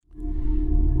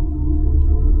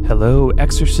Hello,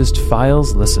 Exorcist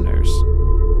Files listeners.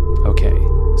 Okay,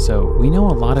 so we know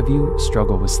a lot of you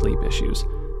struggle with sleep issues.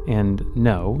 And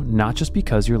no, not just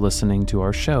because you're listening to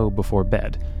our show before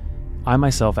bed. I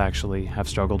myself actually have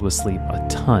struggled with sleep a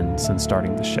ton since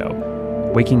starting the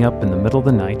show, waking up in the middle of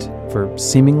the night for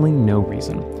seemingly no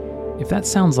reason. If that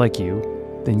sounds like you,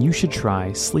 then you should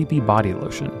try Sleepy Body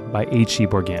Lotion by H-Sheep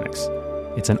Organics.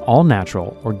 It's an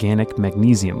all-natural organic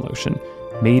magnesium lotion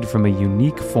made from a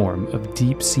unique form of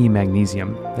deep-sea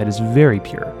magnesium that is very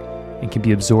pure and can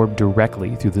be absorbed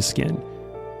directly through the skin.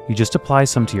 You just apply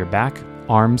some to your back,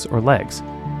 arms, or legs,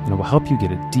 and it will help you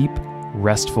get a deep,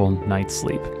 restful night's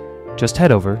sleep. Just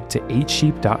head over to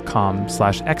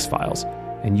hsheep.com/xfiles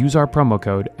and use our promo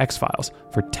code XFiles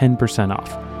for 10%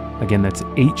 off. Again, that's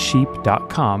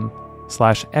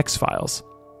hsheep.com/xfiles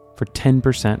for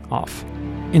 10% off.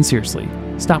 And seriously,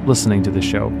 stop listening to the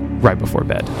show right before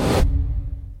bed.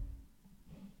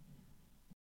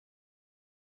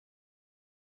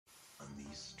 On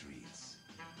these streets,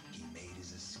 he made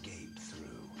his escape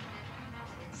through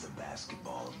the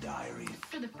basketball diary.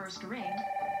 For the first ring,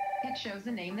 it shows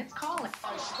a name that's calling.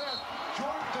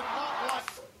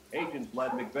 Agents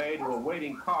led McVeigh to a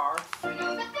waiting car.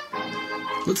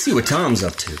 Let's see what Tom's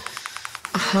up to.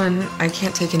 Hun, I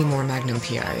can't take any more Magnum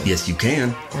PI. Yes, you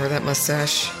can. Or that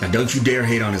mustache. Now, don't you dare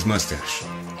hate on his mustache.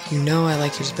 You know I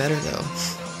like yours better, though.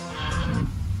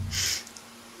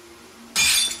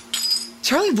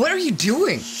 Charlie, what are you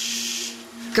doing?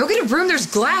 Go get a broom. There's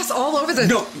glass all over the...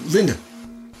 No, Linda.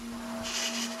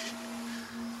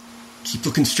 Keep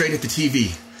looking straight at the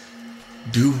TV.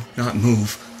 Do not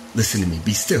move. Listen to me.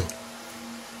 Be still.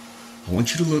 I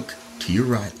want you to look to your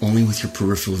right only with your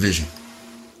peripheral vision.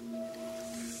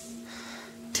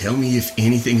 Tell me if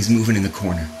anything is moving in the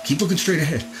corner. Keep looking straight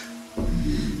ahead.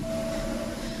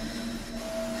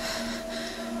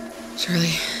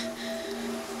 Charlie,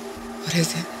 what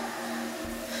is it?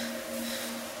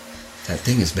 That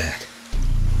thing is back.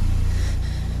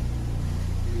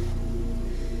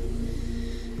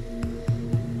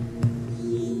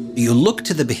 You look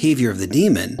to the behavior of the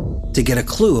demon to get a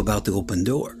clue about the open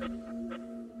door.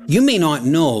 You may not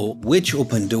know which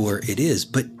open door it is,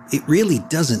 but it really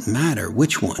doesn't matter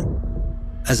which one.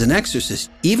 As an exorcist,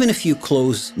 even if you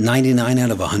close 99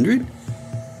 out of 100,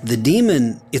 the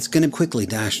demon, it's going to quickly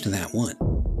dash to that one.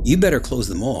 You better close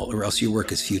them all or else your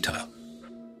work is futile.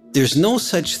 There's no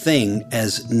such thing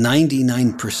as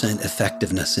 99%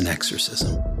 effectiveness in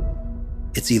exorcism.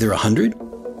 It's either 100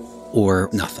 or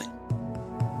nothing.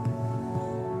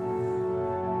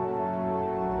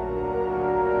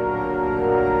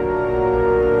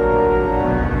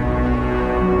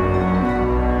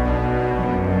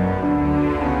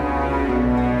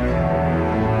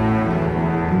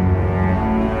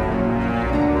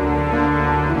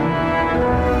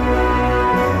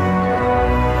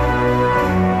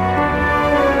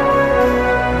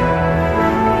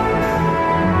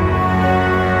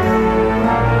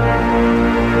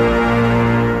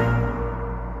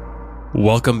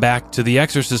 Welcome back to The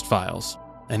Exorcist Files,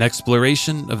 an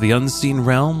exploration of the unseen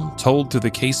realm told through the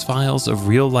case files of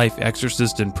real-life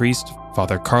exorcist and priest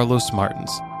Father Carlos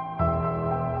Martins.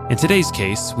 In today's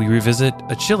case, we revisit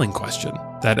a chilling question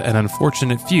that an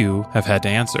unfortunate few have had to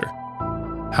answer.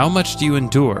 How much do you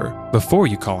endure before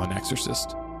you call an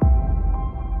exorcist?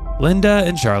 Linda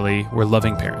and Charlie were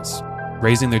loving parents,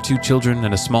 raising their 2 children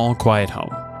in a small, quiet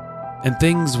home. And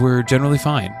things were generally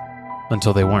fine,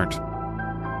 until they weren't.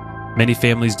 Many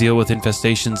families deal with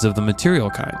infestations of the material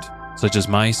kind, such as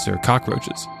mice or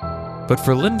cockroaches. But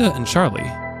for Linda and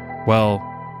Charlie, well,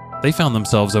 they found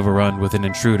themselves overrun with an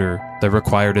intruder that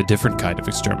required a different kind of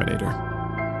exterminator.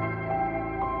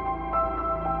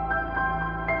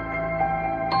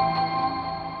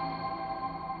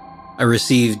 I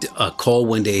received a call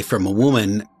one day from a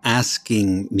woman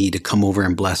asking me to come over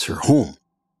and bless her home.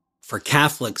 For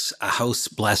Catholics, a house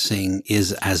blessing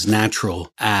is as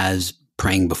natural as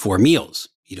praying before meals.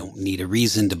 You don't need a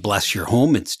reason to bless your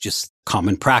home. It's just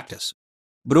common practice.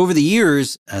 But over the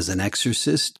years, as an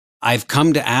exorcist, I've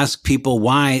come to ask people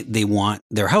why they want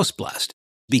their house blessed,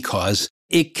 because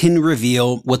it can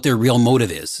reveal what their real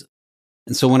motive is.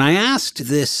 And so when I asked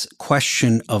this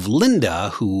question of Linda,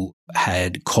 who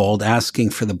had called asking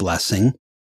for the blessing,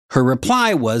 her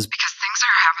reply was, Because things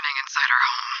are happening inside our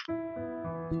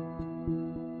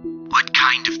home. What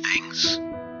kind of things?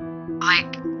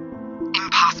 Like,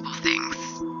 impossible things.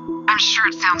 I'm sure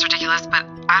it sounds ridiculous, but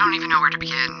I don't even know where to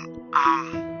begin.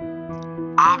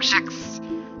 Objects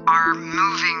are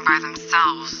moving by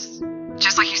themselves,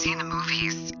 just like you see in the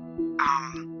movies.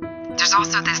 There's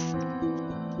also this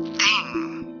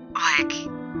thing, like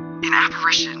an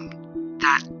apparition,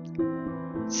 that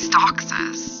stalks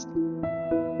us.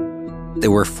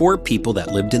 There were 4 people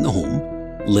that lived in the home: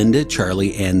 Linda,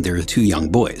 Charlie, and their 2 young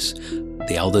boys.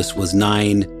 The eldest was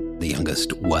 9, the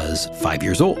youngest was 5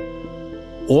 years old.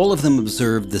 All of them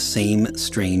observed the same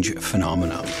strange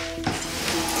phenomenon.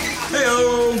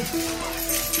 Hey-o!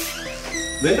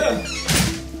 Linda?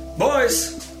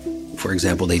 Boys! For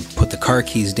example, they'd put the car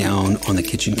keys down on the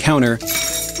kitchen counter,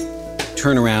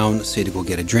 turn around, say to go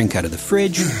get a drink out of the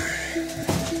fridge,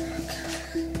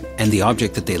 and the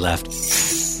object that they left,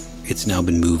 it's now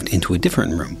been moved into a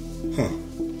different room. Huh.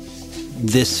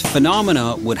 This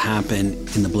phenomena would happen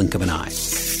in the blink of an eye.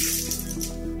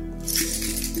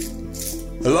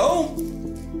 Hello?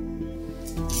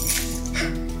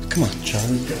 Come on,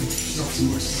 Charlie. Get off some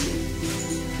more sleep.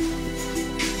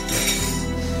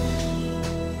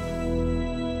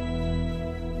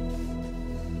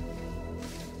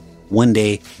 One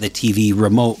day, the TV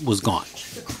remote was gone.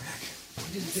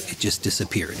 It just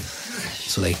disappeared.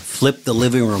 So they flipped the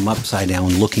living room upside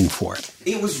down looking for it.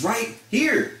 It was right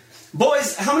here.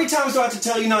 Boys, how many times do I have to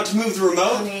tell you not to move the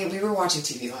remote? Honey, we were watching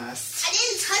TV last. I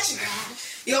didn't touch that.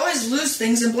 You always lose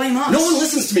things and blame us. No one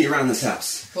listens to me around this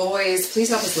house. Boys, please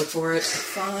help us look for it.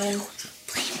 Fine.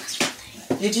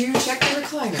 Did you check the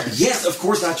recliner? Yes, of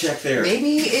course I checked there.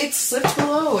 Maybe it slipped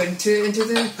below into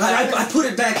the... I put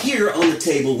it back here on the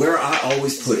table where I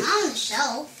always put it. On the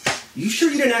shelf. You sure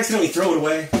you didn't accidentally throw it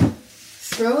away?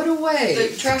 Throw it away.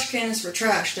 The trash can is for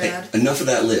trash, Dad. Hey, enough of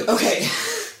that lip. Okay.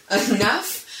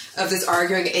 Enough of this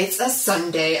arguing. It's a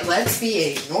Sunday. Let's be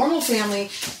a normal family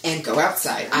and go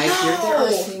outside. I hear there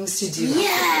are things to do.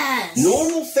 Yes.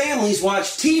 Normal families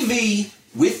watch TV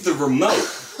with the remote.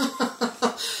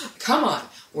 Come on.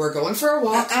 We're going for a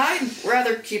walk. I'd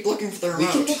rather keep looking for the remote.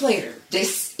 We can look later.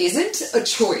 This isn't a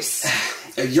choice.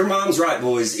 Your mom's right,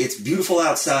 boys. It's beautiful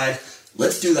outside.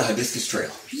 Let's do the hibiscus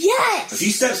trail. Yes. A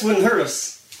few steps wouldn't hurt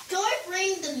us. Can I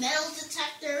bring the metal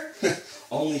detector?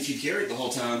 Only if you carry it the whole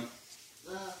time.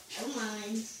 Never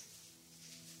mind.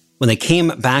 When they came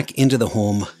back into the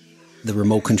home, the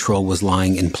remote control was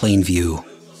lying in plain view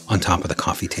on top of the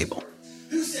coffee table.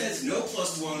 Who says no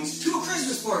 +1s to a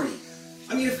Christmas party?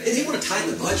 I mean, if they want to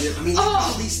tighten the budget, I mean,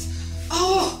 at least...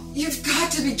 Oh, you've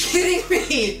got to be kidding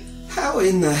me. How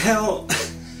in the hell...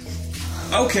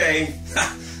 Okay.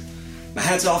 My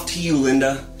hat's off to you,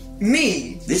 Linda.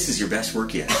 Me? This is your best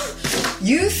work yet.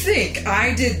 You think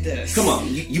I did this? Come on,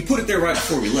 you put it there right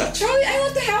before we left. Charlie, I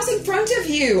left the house in front of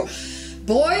you.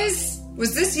 Boys,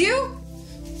 was this you?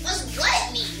 Was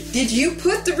what me? Did you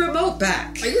put the remote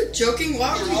back? Are you joking?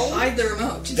 Why would you hide the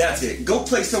remote? That's it. Go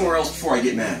play somewhere else before I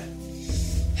get mad.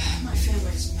 My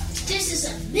family's mad. This is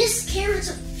a miscarriage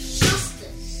of justice.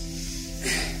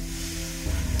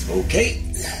 Okay.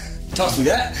 Toss me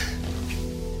that.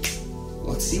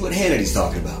 Let's see what Hannity's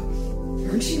talking about.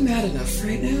 Aren't you mad enough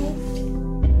right now?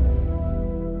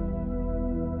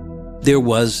 There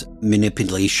was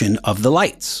manipulation of the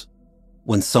lights.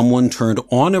 When someone turned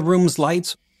on a room's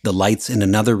lights, the lights in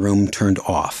another room turned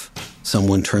off.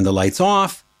 Someone turned the lights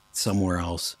off, somewhere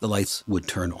else the lights would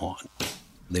turn on.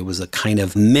 There was a kind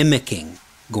of mimicking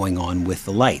going on with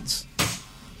the lights.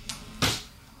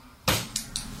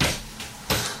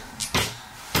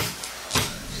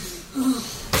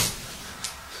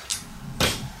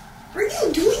 Are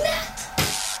you doing that?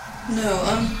 No,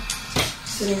 I'm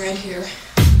sitting right here.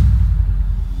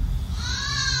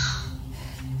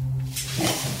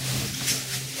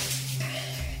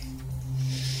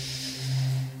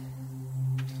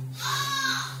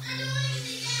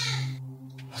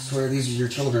 I swear these are your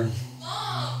children.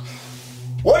 Mom!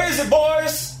 What is it,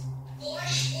 boys?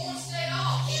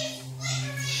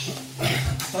 I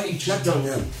thought you checked on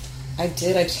them. I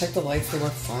did. I checked the lights. They were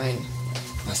fine.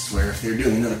 I swear if they're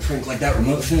doing another prank like that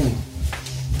remote thing.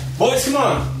 Boys, come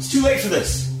on. It's too late for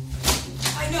this.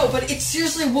 I know, but it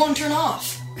seriously won't turn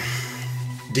off.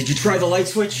 Did you try the light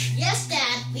switch? Yes,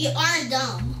 Dad. We aren't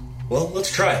dumb. Well, let's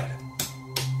try it.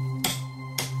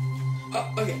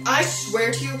 Okay, I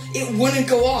swear to you, it wouldn't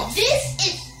go off. This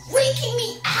is freaking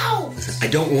me out. I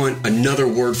don't want another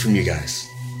word from you guys.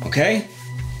 Okay?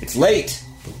 It's late.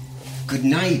 Good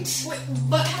night. Wait,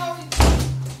 but how...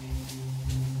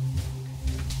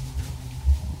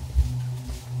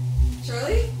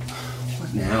 Charlie?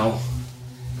 What now?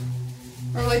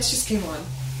 Our lights just came on.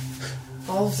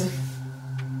 All of them.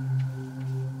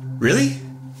 Really?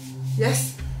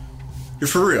 Yes. You're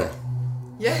for real?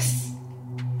 Yes.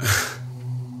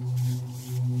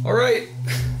 All right.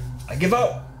 I give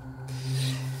up.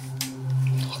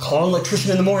 I'll call an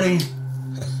electrician in the morning.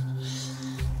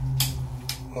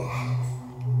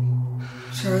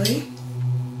 Charlie?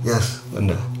 Yes,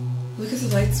 Linda. Look at the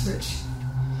light switch.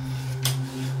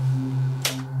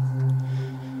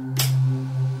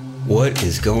 What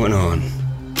is going on?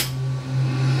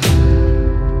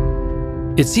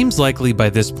 It seems likely by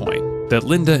this point that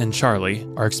Linda and Charlie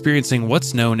are experiencing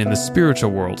what's known in the spiritual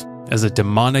world as a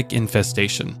demonic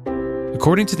infestation.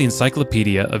 According to the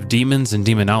Encyclopedia of Demons and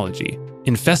Demonology,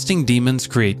 infesting demons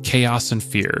create chaos and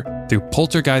fear through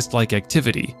poltergeist-like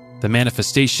activity, the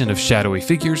manifestation of shadowy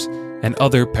figures, and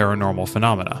other paranormal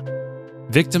phenomena.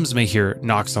 Victims may hear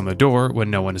knocks on the door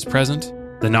when no one is present.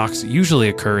 The knocks usually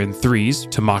occur in threes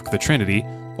to mock the Trinity,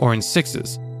 or in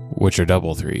sixes, which are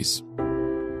double threes.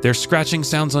 There's scratching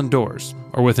sounds on doors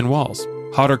or within walls,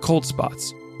 hot or cold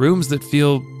spots, rooms that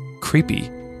feel creepy,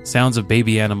 sounds of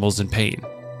baby animals in pain,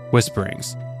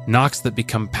 whisperings, knocks that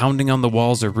become pounding on the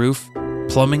walls or roof,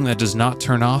 plumbing that does not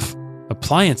turn off,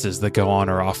 appliances that go on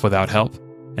or off without help,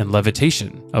 and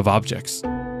levitation of objects.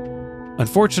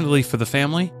 Unfortunately for the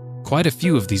family, quite a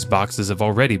few of these boxes have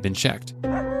already been checked.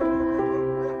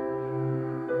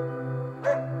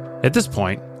 At this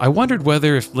point, I wondered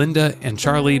whether if Linda and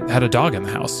Charlie had a dog in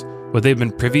the house, would they have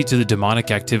been privy to the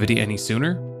demonic activity any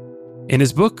sooner? In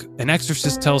his book, An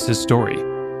Exorcist Tells His Story,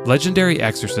 legendary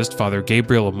exorcist Father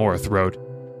Gabriel Amorth wrote,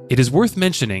 "It is worth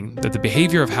mentioning that the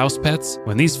behavior of house pets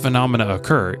when these phenomena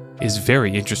occur is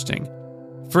very interesting.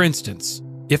 For instance,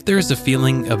 if there is a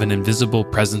feeling of an invisible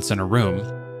presence in a room,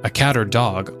 a cat or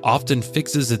dog often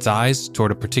fixes its eyes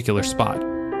toward a particular spot.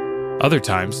 Other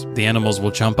times, the animals will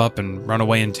jump up and run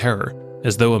away in terror,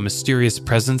 as though a mysterious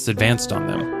presence advanced on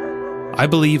them. I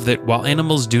believe that while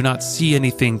animals do not see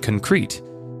anything concrete,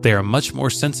 they are much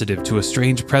more sensitive to a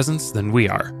strange presence than we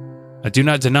are. I do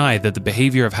not deny that the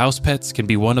behavior of house pets can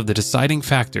be one of the deciding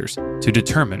factors to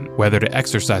determine whether to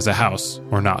exorcise a house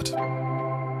or not."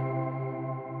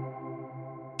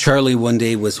 Charlie one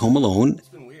day was home alone.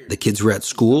 The kids were at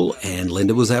school and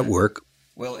Linda was at work.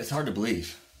 Well, it's hard to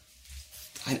believe.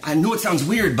 I know it sounds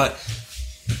weird, but...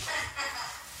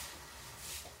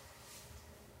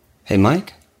 Hey,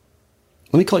 Mike?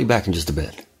 Let me call you back in just a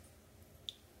bit.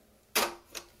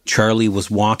 Charlie was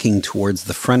walking towards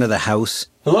the front of the house.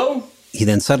 Hello? He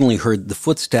then suddenly heard the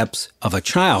footsteps of a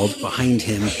child behind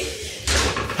him.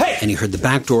 Hey! And he heard the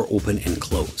back door open and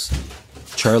close.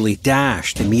 Charlie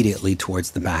dashed immediately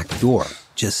towards the back door.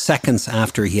 Just seconds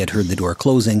after he had heard the door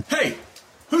closing, Hey!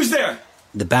 Who's there?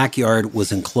 the backyard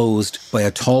was enclosed by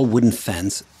a tall wooden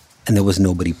fence, and there was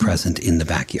nobody present in the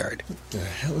backyard. What the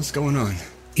hell is going on?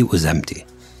 It was empty.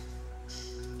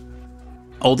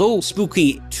 Although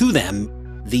spooky to them,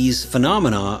 these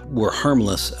phenomena were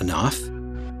harmless enough,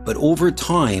 but over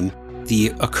time,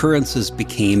 the occurrences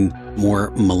became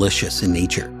more malicious in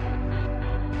nature.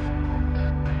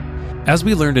 As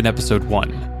we learned in episode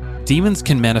 1, demons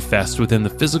can manifest within the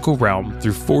physical realm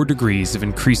through 4 degrees of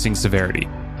increasing severity.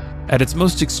 At its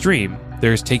most extreme,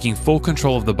 there is taking full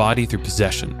control of the body through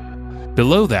possession.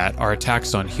 Below that are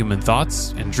attacks on human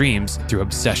thoughts and dreams through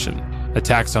obsession,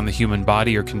 attacks on the human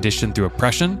body or condition through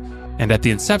oppression, and at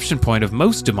the inception point of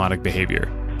most demonic behavior,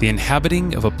 the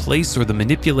inhabiting of a place or the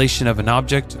manipulation of an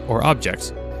object or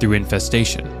objects through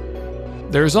infestation.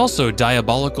 There is also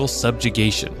diabolical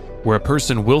subjugation, where a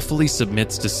person willfully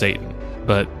submits to Satan,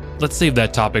 but let's save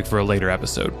that topic for a later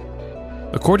episode.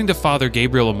 According to Father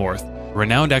Gabriel Amorth,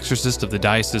 renowned exorcist of the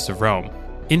Diocese of Rome,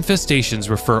 infestations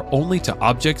refer only to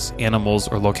objects, animals,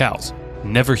 or locales,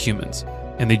 never humans,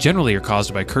 and they generally are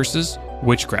caused by curses,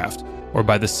 witchcraft, or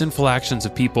by the sinful actions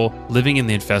of people living in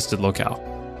the infested locale.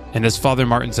 And as Father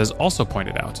Martins has also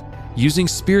pointed out, using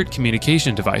spirit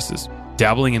communication devices,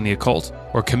 dabbling in the occult,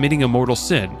 or committing a mortal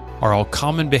sin are all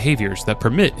common behaviors that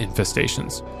permit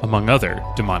infestations, among other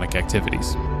demonic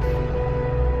activities.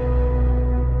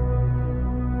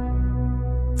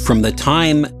 From the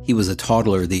time he was a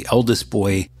toddler, the eldest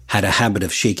boy had a habit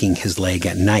of shaking his leg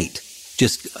at night.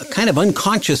 Just a kind of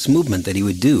unconscious movement that he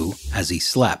would do as he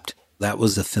slept. That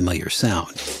was a familiar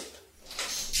sound.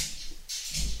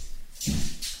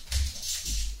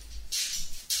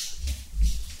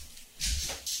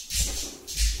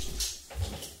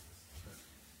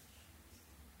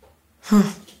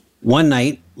 One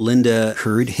night, Linda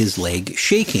heard his leg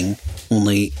shaking,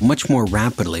 only much more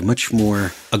rapidly, much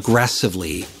more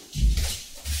aggressively.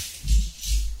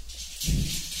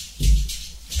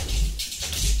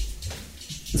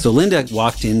 So Linda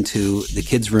walked into the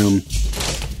kids' room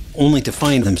only to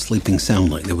find them sleeping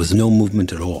soundly. There was no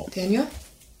movement at all. Daniel?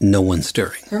 No one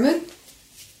stirring. Herman?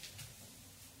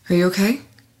 Are you okay?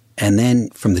 And then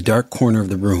from the dark corner of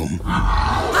the room,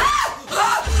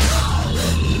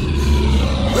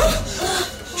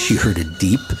 she heard a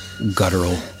deep,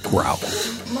 guttural growl.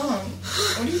 Mom,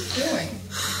 what are you doing?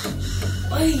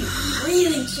 Why are you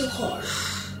breathing so hard?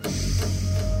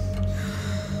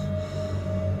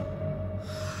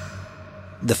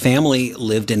 The family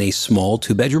lived in a small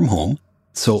 2-bedroom home,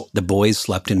 so the boys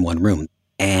slept in one room,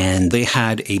 and they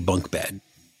had a bunk bed.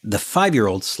 The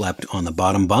 5-year-old slept on the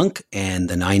bottom bunk, and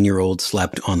the 9-year-old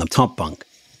slept on the top bunk.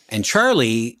 And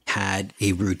Charlie had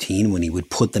a routine when he would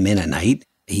put them in at night.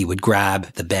 He would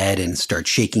grab the bed and start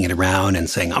shaking it around and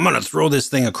saying, "I'm going to throw this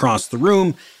thing across the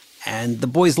room." And the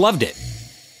boys loved it.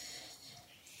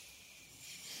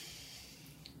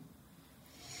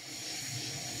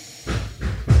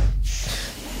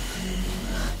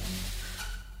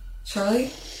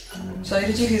 Charlie? Charlie,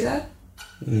 did you hear that?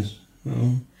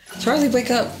 No. Charlie,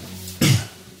 wake up.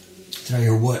 Did I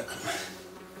hear what?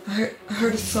 I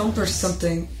heard a thump or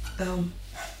something.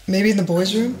 Maybe in the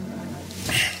boys' room?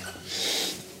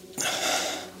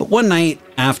 But one night,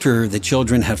 after the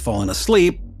children had fallen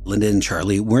asleep, Linda and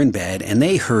Charlie were in bed and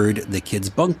they heard the kids'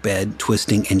 bunk bed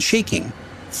twisting and shaking,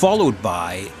 followed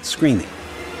by screaming.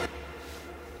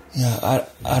 Yeah,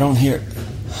 I don't hear it.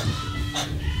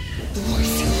 The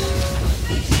voice.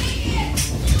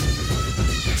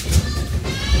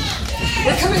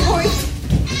 We're coming, boys.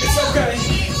 It's okay.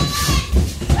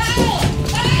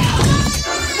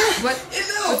 What?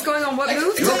 What's going on? What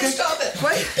moved? It's okay. Stop it.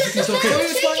 What? Everything's okay. Tell me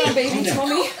what's going on, baby. Tell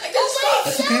me.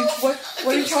 That's okay. What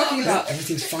are you talking about?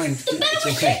 Everything's fine. It's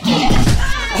okay.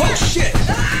 Oh, shit!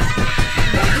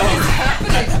 What's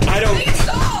happening? I don't...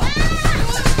 Stop!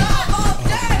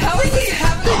 Dad, how is this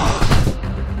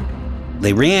happening?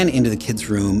 They ran into the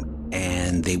kids' room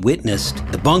and they witnessed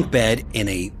the bunk bed in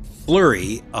a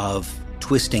flurry of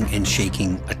twisting and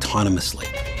shaking autonomously.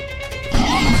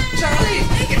 Charlie,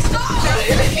 make it stop!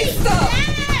 Charlie, make it stop!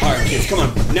 All right, kids, come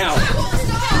on. Now. I won't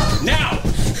stop! Now!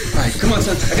 All right, come on,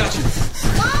 son. I got you.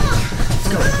 Let's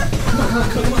go.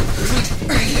 Come on.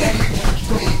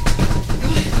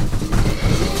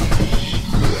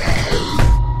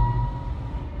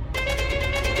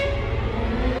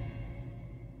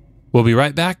 We'll be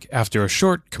right back after a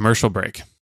short commercial break.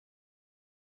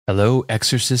 Hello,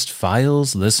 Exorcist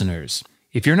Files listeners.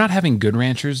 If you're not having Good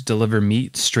Ranchers deliver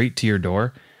meat straight to your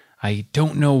door, I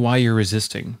don't know why you're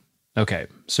resisting. Okay,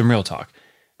 some real talk.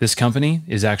 This company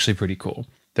is actually pretty cool.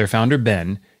 Their founder,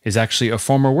 Ben, is actually a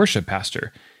former worship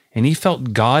pastor, and he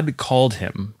felt God called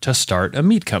him to start a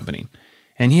meat company.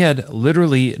 And he had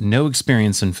literally no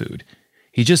experience in food.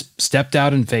 He just stepped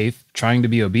out in faith, trying to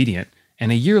be obedient,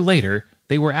 and a year later,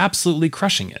 they were absolutely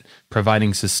crushing it,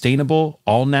 providing sustainable,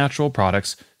 all-natural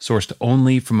products sourced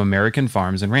only from American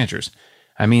farms and ranchers.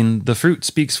 I mean, the fruit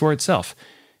speaks for itself.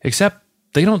 Except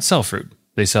they don't sell fruit.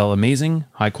 They sell amazing,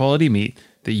 high-quality meat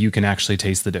that you can actually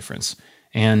taste the difference.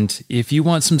 And if you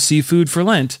want some seafood for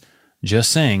Lent, just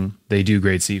saying, they do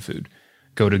great seafood.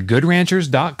 Go to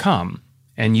goodranchers.com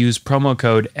and use promo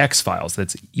code XFiles,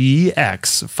 that's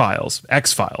EX-Files,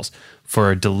 X-Files,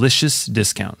 for a delicious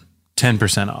discount,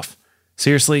 10% off.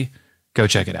 Seriously, go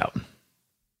check it out.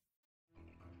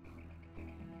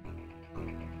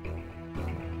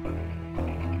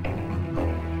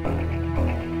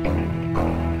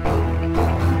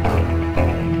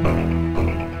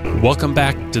 Welcome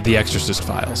back to The Exorcist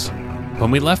Files. When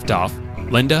we left off,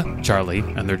 Linda, Charlie,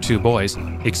 and their 2 boys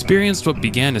experienced what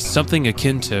began as something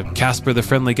akin to Casper the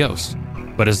Friendly Ghost,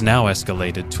 but has now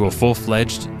escalated to a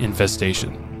full-fledged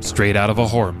infestation, straight out of a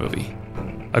horror movie.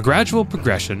 A gradual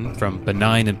progression from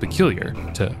benign and peculiar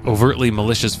to overtly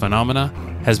malicious phenomena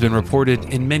has been reported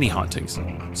in many hauntings,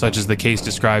 such as the case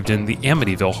described in the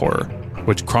Amityville Horror,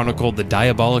 which chronicled the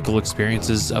diabolical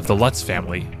experiences of the Lutz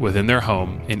family within their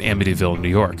home in Amityville, New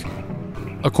York.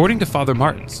 According to Father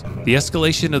Martins, the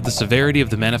escalation of the severity of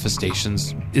the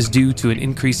manifestations is due to an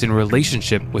increase in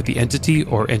relationship with the entity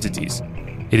or entities.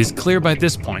 It is clear by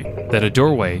this point that a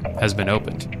doorway has been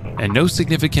opened, and no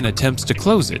significant attempts to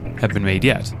close it have been made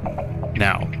yet.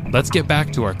 Now, let's get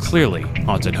back to our clearly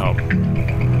haunted home.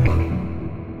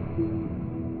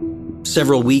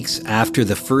 Several weeks after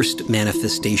the first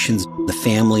manifestations, the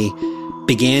family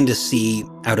began to see,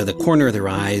 out of the corner of their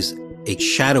eyes, a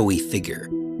shadowy figure.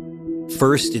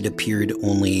 First, it appeared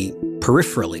only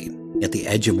peripherally, at the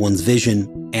edge of one's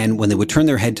vision, and when they would turn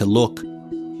their head to look,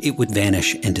 it would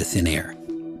vanish into thin air.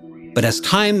 But as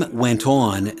time went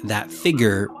on, that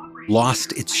figure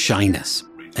lost its shyness,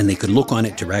 and they could look on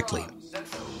it directly.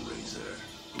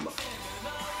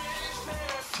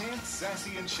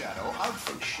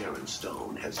 Sharon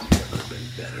Stone has never been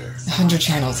better. 100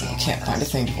 channels and you can't find a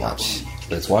thing to watch.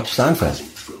 Let's watch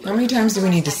Seinfeld. How many times do we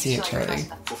need to see it, Charlie?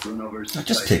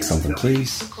 Just pick something,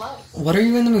 please. What are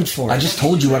you in the mood for? I just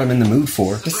told you what I'm in the mood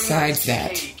for. Besides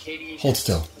that. Hold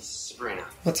still.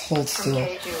 What's hold still?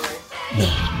 No.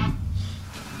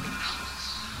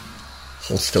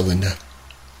 Hold still, Linda.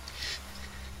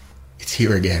 It's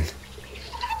here again.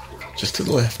 Just to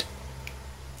the left.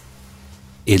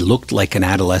 It looked like an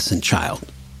adolescent child,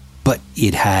 but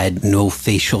it had no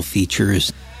facial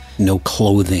features, no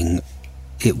clothing.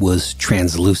 It was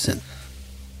translucent.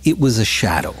 It was a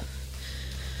shadow.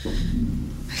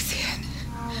 I see it.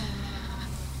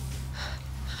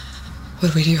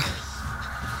 What do we do?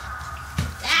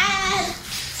 Dad!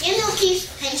 Daniel keeps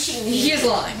pinching me. He is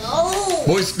lying. No!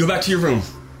 Boys, go back to your room.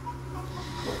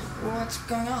 What's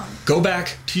going on? Go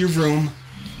back to your room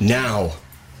now.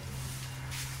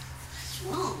 What's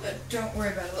wrong? Don't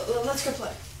worry about it. Let's go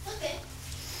play. Okay.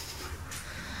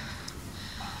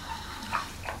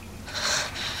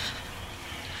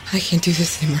 I can't do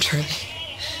this anymore, Charlie.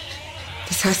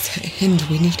 This has to end.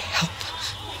 We need help.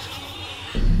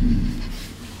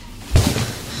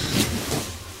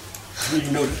 I don't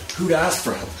even know who to ask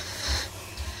for help.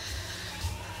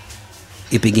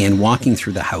 It began walking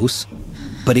through the house,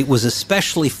 but it was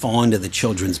especially fond of the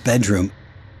children's bedroom.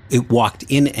 It walked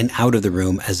in and out of the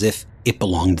room as if it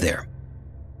belonged there.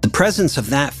 The presence of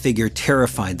that figure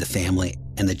terrified the family,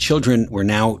 and the children were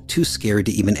now too scared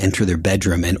to even enter their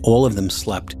bedroom, and all of them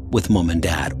slept with Mom and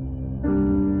Dad.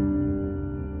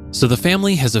 So the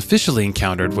family has officially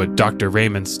encountered what Dr.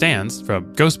 Raymond Stans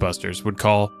from Ghostbusters would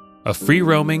call a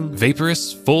free-roaming,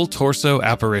 vaporous, full-torso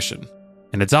apparition.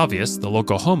 And it's obvious the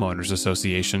local homeowners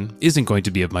association isn't going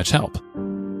to be of much help.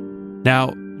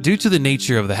 Now, due to the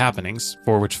nature of the happenings,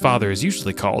 for which Father is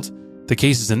usually called, the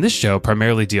cases in this show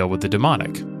primarily deal with the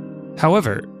demonic.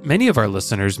 However, many of our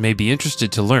listeners may be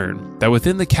interested to learn that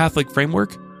within the Catholic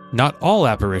framework, not all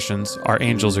apparitions are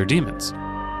angels or demons.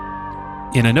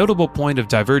 In a notable point of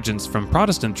divergence from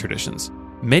Protestant traditions,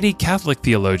 many Catholic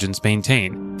theologians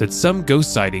maintain that some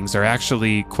ghost sightings are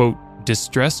actually, quote,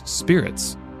 distressed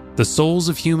spirits, the souls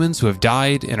of humans who have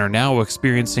died and are now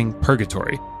experiencing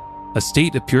purgatory, a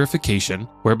state of purification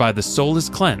whereby the soul is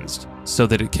cleansed so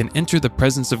that it can enter the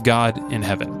presence of God in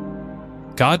heaven.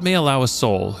 God may allow a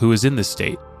soul who is in this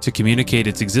state to communicate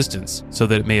its existence so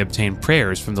that it may obtain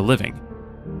prayers from the living.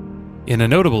 In a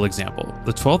notable example,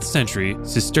 the 12th century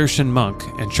Cistercian monk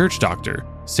and church doctor,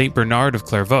 Saint Bernard of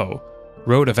Clairvaux,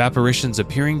 wrote of apparitions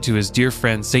appearing to his dear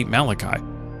friend Saint Malachi,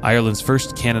 Ireland's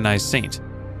first canonized saint.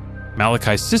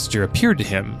 Malachi's sister appeared to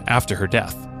him after her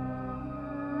death.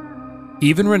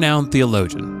 Even renowned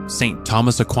theologian St.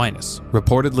 Thomas Aquinas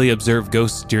reportedly observed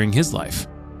ghosts during his life,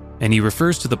 and he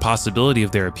refers to the possibility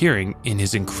of their appearing in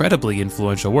his incredibly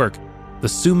influential work, the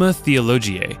Summa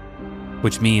Theologiae,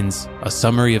 which means a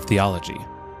summary of theology.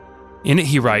 In it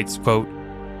he writes, quote,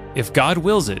 "If God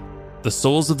wills it, the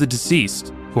souls of the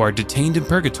deceased who are detained in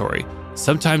purgatory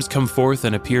sometimes come forth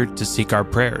and appear to seek our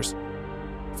prayers.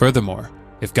 Furthermore,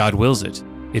 if God wills it,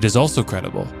 it is also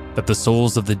credible that the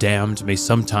souls of the damned may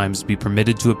sometimes be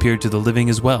permitted to appear to the living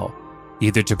as well,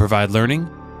 either to provide learning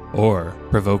or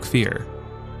provoke fear."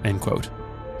 End quote.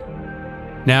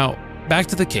 Now, back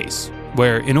to the case,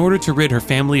 where in order to rid her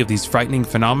family of these frightening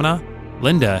phenomena,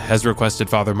 Linda has requested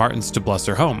Father Martins to bless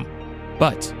her home.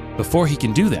 But before he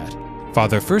can do that,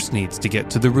 Father first needs to get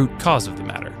to the root cause of the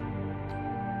matter.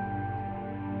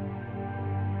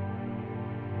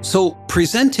 So,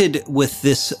 presented with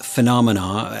this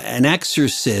phenomena, an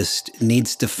exorcist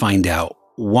needs to find out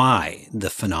why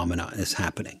the phenomena is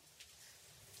happening.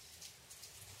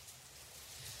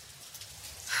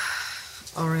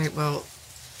 All right, well,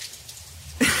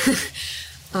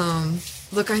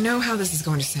 look, I know how this is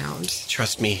going to sound.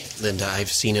 Trust me, Linda,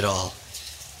 I've seen it all.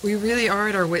 We really are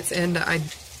at our wits' end. I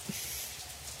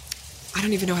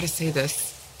don't even know how to say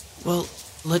this. Well,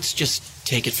 let's just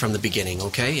take it from the beginning,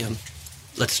 okay?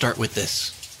 Let's start with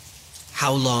this.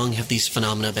 How long have these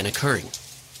phenomena been occurring?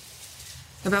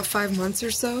 About 5 months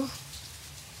or so.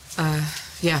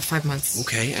 Yeah, 5 months.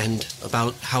 Okay, and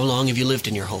about how long have you lived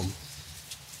in your home?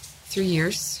 3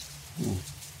 years.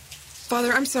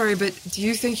 Father, I'm sorry, but do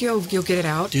you think you'll get it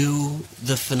out? Do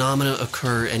the phenomena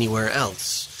occur anywhere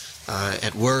else?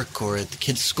 At work or at the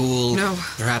kids' school? No.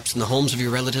 Perhaps in the homes of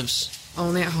your relatives?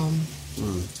 Only at home.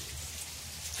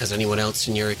 Has anyone else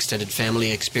in your extended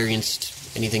family experienced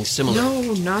anything similar?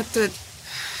 No, not that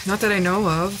I know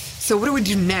of. So what do we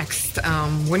do next?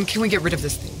 When can we get rid of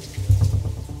this thing?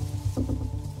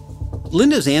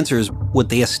 Linda's answers, what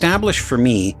they established for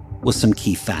me was some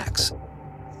key facts.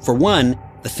 For one,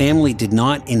 the family did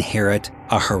not inherit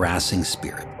a harassing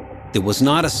spirit. There was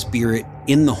not a spirit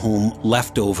in the home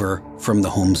left over from the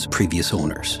home's previous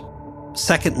owners.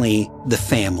 Secondly, the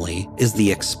family is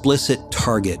the explicit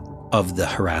target of the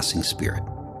harassing spirit.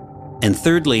 And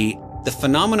thirdly, the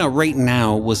phenomena right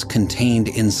now was contained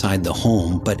inside the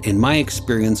home, but in my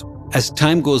experience, as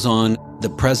time goes on, the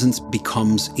presence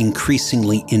becomes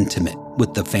increasingly intimate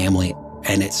with the family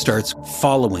and it starts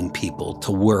following people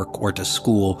to work or to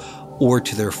school or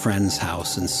to their friend's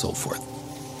house and so forth.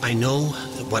 I know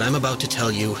that what I'm about to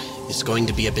tell you is going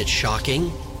to be a bit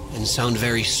shocking and sound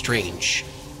very strange,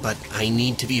 but I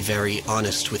need to be very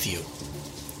honest with you.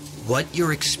 What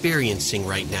you're experiencing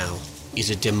right now is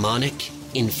a demonic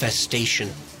infestation.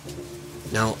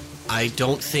 Now, I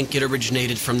don't think it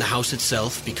originated from the house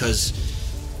itself, because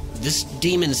this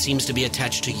demon seems to be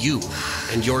attached to you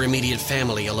and your immediate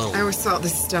family alone. I always thought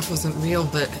this stuff wasn't real,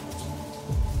 but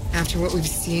after what we've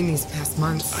seen these past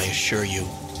months... I assure you,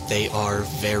 they are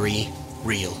very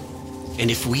real. And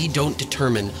if we don't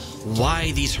determine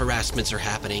why these harassments are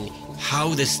happening,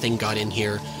 how this thing got in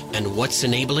here, and what's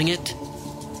enabling it,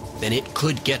 then it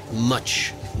could get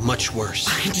much, much worse.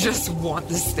 I just want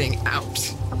this thing out.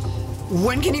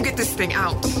 When can you get this thing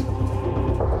out?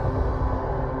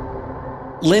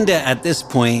 Linda, at this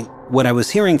point, what I was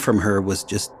hearing from her was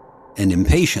just an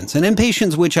impatience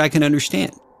which I can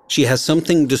understand. She has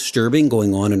something disturbing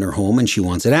going on in her home and she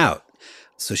wants it out.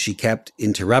 So she kept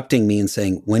interrupting me and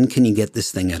saying, when can you get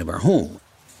this thing out of our home?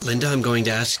 Linda, I'm going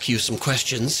to ask you some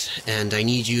questions, and I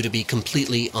need you to be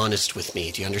completely honest with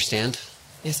me. Do you understand?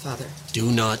 Yes, Father.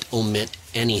 Do not omit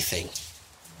anything.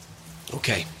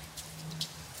 Okay.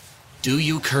 Do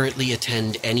you currently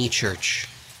attend any church?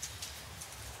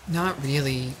 Not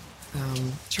really.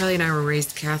 Charlie and I were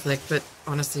raised Catholic, but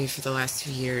honestly, for the last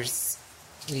 2 years,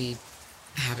 we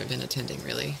haven't been attending,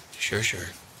 really. Sure.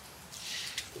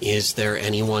 Is there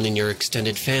anyone in your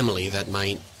extended family that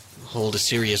might hold a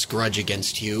serious grudge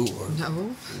against you? Or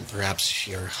no. Perhaps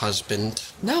your husband?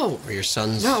 No. Or your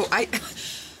sons? No, I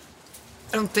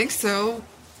don't think so.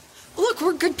 Look,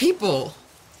 we're good people.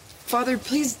 Father,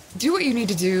 please do what you need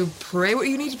to do. Pray what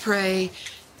you need to pray.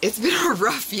 It's been a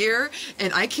rough year,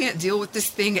 and I can't deal with this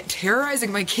thing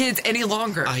terrorizing my kids any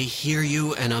longer. I hear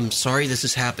you, and I'm sorry this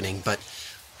is happening, but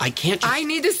I can't just... I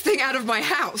need this thing out of my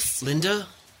house. Linda,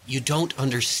 you don't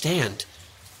understand.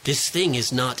 This thing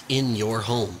is not in your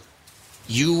home.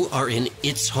 You are in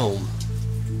its home.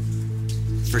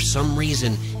 For some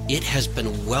reason, it has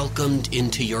been welcomed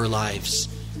into your lives.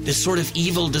 This sort of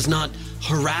evil does not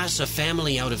harass a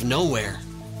family out of nowhere.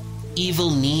 Evil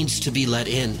needs to be let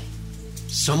in.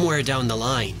 Somewhere down the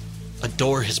line, a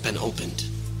door has been opened.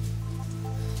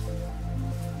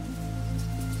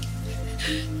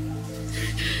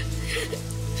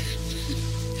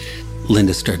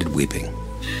 Linda started weeping.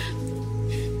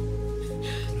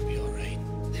 It'll be all right.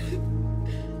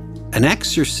 An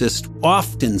exorcist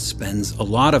often spends a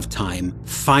lot of time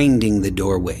finding the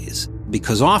doorways,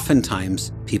 because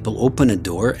oftentimes people open a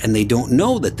door and they don't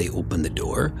know that they opened the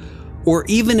door, or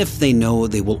even if they know,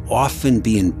 they will often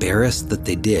be embarrassed that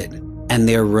they did, and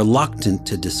they're reluctant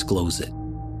to disclose it.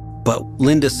 But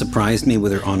Linda surprised me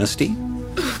with her honesty.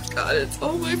 Oh, God, it's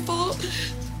all my fault.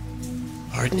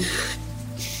 Pardon?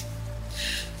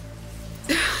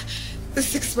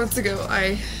 6 months ago,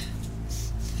 I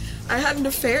had an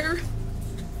affair.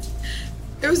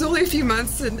 It was only a few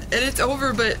months, and it's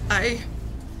over, but I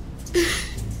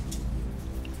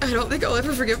don't think I'll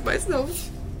ever forgive myself.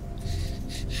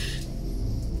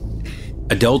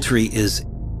 Adultery is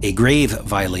a grave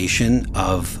violation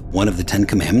of one of the 10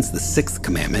 Commandments, the 6th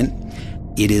commandment.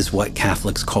 It is what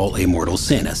Catholics call a mortal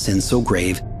sin, a sin so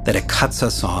grave that it cuts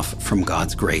us off from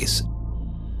God's grace.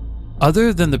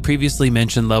 Other than the previously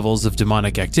mentioned levels of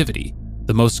demonic activity,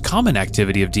 the most common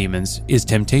activity of demons is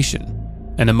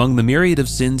temptation. And among the myriad of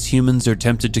sins humans are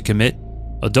tempted to commit,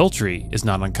 adultery is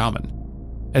not uncommon.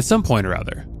 At some point or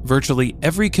other, virtually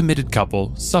every committed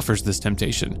couple suffers this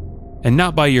temptation. And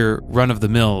not by your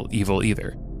run-of-the-mill evil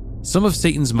either. Some of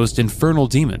Satan's most infernal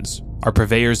demons are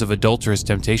purveyors of adulterous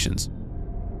temptations.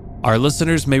 Our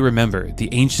listeners may remember the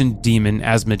ancient demon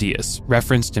Asmodeus,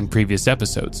 referenced in previous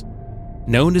episodes.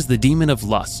 Known as the demon of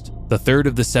lust, the third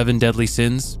of the 7 deadly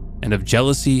sins, and of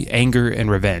jealousy, anger,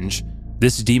 and revenge,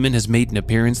 this demon has made an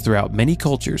appearance throughout many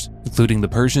cultures, including the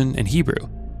Persian and Hebrew.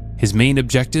 His main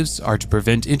objectives are to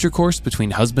prevent intercourse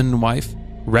between husband and wife,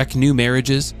 wreck new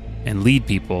marriages, and lead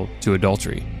people to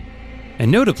adultery. And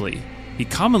notably, he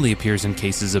commonly appears in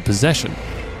cases of possession.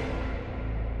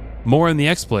 More on the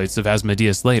exploits of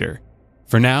Asmodeus later.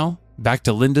 For now, back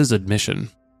to Linda's admission.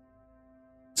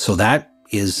 So that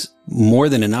is more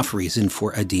than enough reason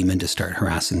for a demon to start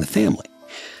harassing the family.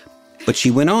 But she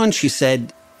went on, she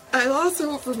said, I lost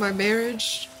hope for my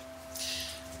marriage.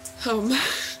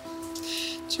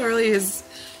 Charlie is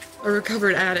a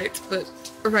recovered addict, but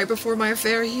right before my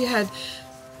affair, he had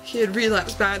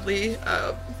relapsed badly.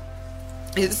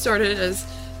 It started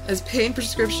as pain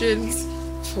prescriptions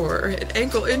for an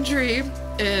ankle injury,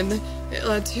 and it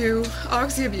led to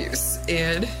oxy abuse.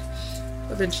 And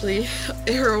eventually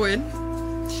heroin.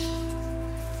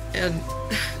 And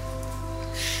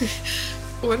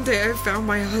one day I found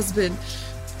my husband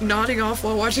nodding off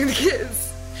while watching the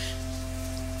kids.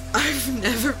 I've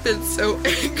never been so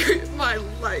angry in my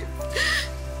life.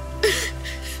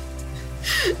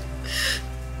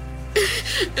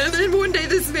 And then one day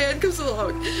this man comes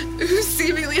along who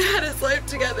seemingly had his life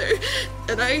together,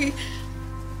 and I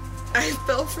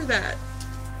fell for that.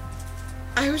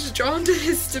 I was drawn to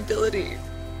his stability.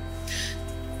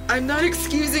 I'm not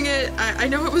excusing it. I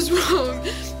know it was wrong,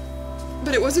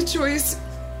 but it was a choice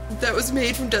that was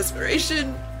made from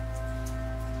desperation.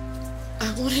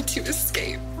 I wanted to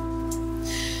escape.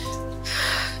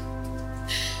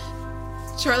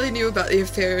 Charlie knew about the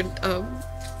affair, and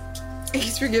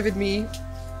he's forgiven me.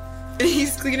 And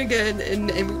he's clean again,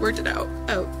 and we worked it out.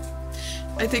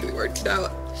 I think we worked it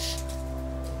out.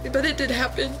 But it did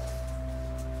happen.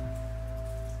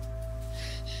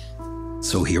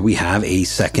 So here we have a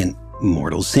second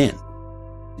mortal sin.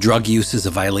 Drug use is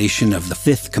a violation of the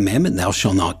 5th commandment, thou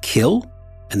shalt not kill.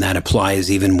 And that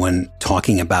applies even when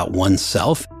talking about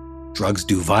oneself. Drugs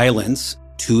do violence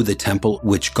to the temple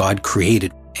which God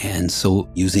created. And so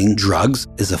using drugs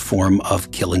is a form of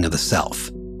killing of the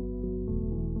self.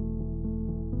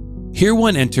 Here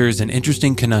one enters an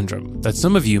interesting conundrum that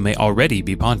some of you may already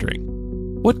be pondering.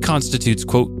 What constitutes,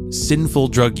 quote, sinful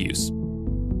drug use?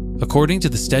 According to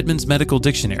the Stedman's Medical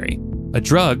Dictionary, a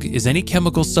drug is any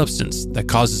chemical substance that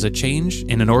causes a change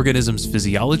in an organism's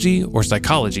physiology or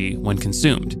psychology when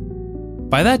consumed.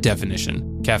 By that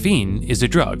definition, caffeine is a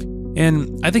drug,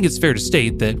 and I think it's fair to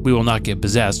state that we will not get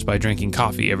possessed by drinking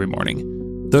coffee every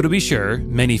morning. Though to be sure,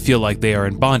 many feel like they are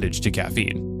in bondage to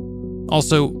caffeine.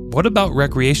 Also, what about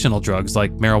recreational drugs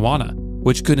like marijuana,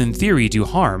 which could in theory do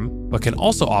harm, but can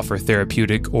also offer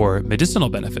therapeutic or medicinal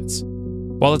benefits?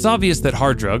 While it's obvious that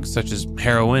hard drugs such as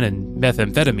heroin and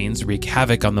methamphetamines wreak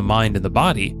havoc on the mind and the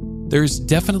body, there's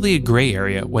definitely a gray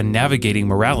area when navigating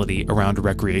morality around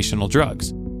recreational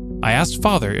drugs. I asked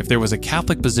Father if there was a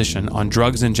Catholic position on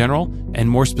drugs in general, and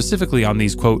more specifically on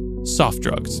these, quote, soft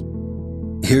drugs.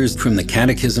 Here's from the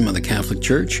Catechism of the Catholic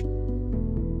Church.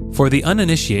 For the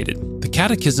uninitiated, the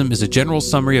Catechism is a general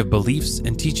summary of beliefs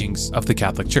and teachings of the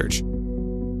Catholic Church.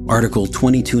 Article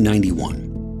 2291.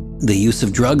 The use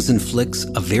of drugs inflicts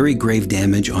a very grave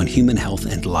damage on human health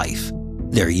and life.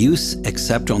 Their use,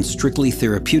 except on strictly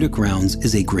therapeutic grounds,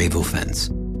 is a grave offense.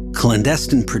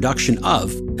 Clandestine production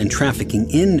of and trafficking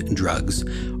in drugs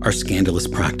are scandalous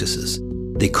practices.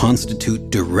 They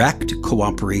constitute direct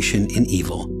cooperation in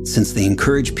evil, since they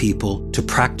encourage people to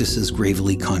practices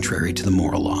gravely contrary to the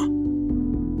moral law.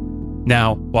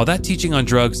 Now, while that teaching on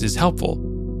drugs is helpful,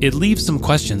 it leaves some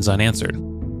questions unanswered.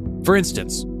 For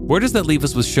instance, where does that leave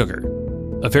us with sugar?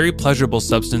 A very pleasurable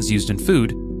substance used in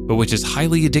food, but which is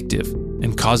highly addictive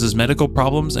and causes medical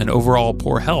problems and overall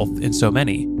poor health in so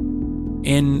many.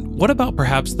 And what about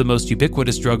perhaps the most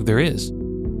ubiquitous drug there is?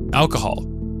 Alcohol,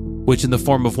 which in the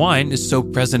form of wine is so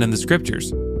present in the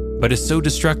scriptures, but is so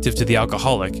destructive to the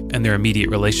alcoholic and their immediate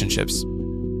relationships.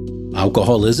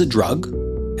 Alcohol is a drug,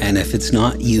 and if it's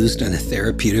not used in a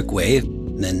therapeutic way,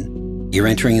 then you're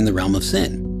entering in the realm of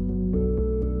sin.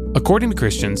 According to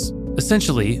Christians,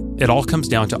 essentially, it all comes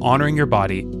down to honoring your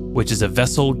body, which is a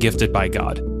vessel gifted by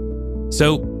God.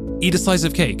 So, eat a slice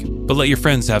of cake, but let your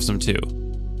friends have some too.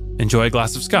 Enjoy a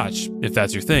glass of scotch, if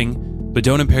that's your thing, but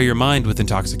don't impair your mind with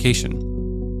intoxication.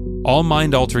 All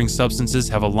mind-altering substances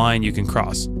have a line you can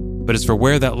cross, but as for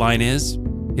where that line is,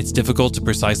 it's difficult to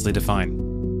precisely define.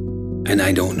 And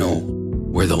I don't know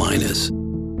where the line is.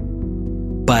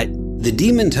 But the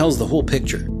demon tells the whole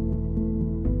picture.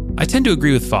 I tend to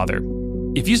agree with Father.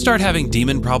 If you start having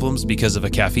demon problems because of a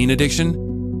caffeine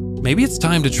addiction, maybe it's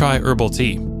time to try herbal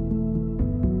tea.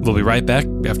 We'll be right back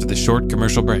after the short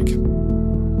commercial break.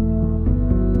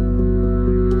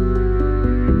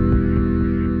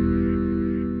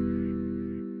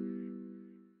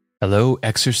 Hello,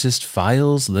 Exorcist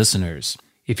Files listeners.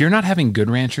 If you're not having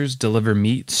Good Ranchers deliver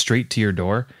meat straight to your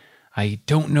door, I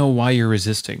don't know why you're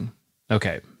resisting.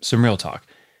 Okay, some real talk.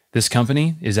 This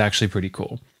company is actually pretty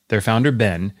cool. Their founder,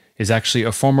 Ben, is actually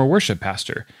a former worship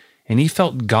pastor, and he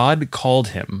felt God called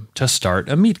him to start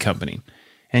a meat company.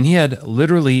 And he had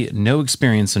literally no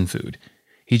experience in food.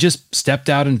 He just stepped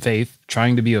out in faith,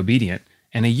 trying to be obedient,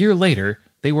 and a year later,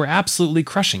 they were absolutely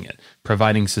crushing it,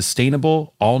 providing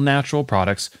sustainable, all-natural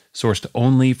products sourced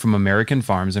only from American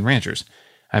farms and ranchers.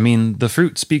 I mean, the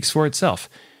fruit speaks for itself.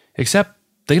 Except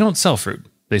they don't sell fruit.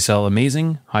 They sell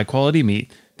amazing, high-quality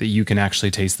meat that you can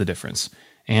actually taste the difference.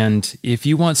 And if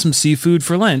you want some seafood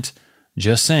for Lent,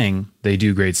 just saying, they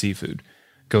do great seafood.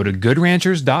 Go to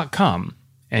goodranchers.com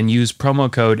and use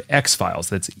promo code XFiles.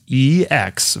 That's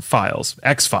EX Files,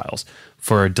 X Files,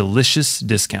 for a delicious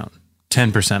discount,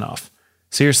 10% off.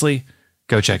 Seriously,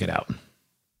 go check it out.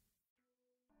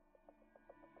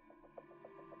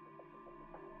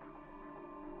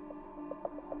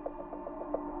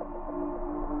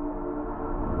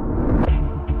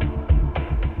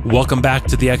 Welcome back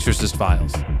to The Exorcist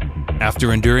Files.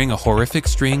 After enduring a horrific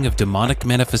string of demonic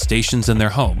manifestations in their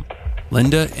home,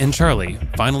 Linda and Charlie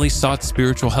finally sought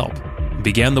spiritual help and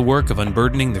began the work of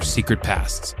unburdening their secret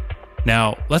pasts.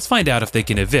 Now, let's find out if they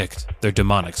can evict their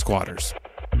demonic squatters.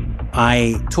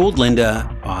 I told Linda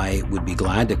I would be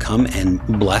glad to come and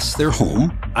bless their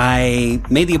home. I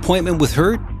made the appointment with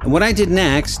her, and what I did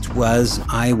next was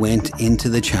I went into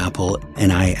the chapel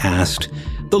and I asked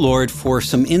the Lord for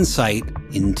some insight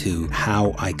into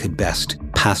how I could best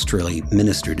pastorally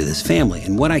minister to this family.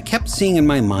 And what I kept seeing in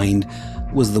my mind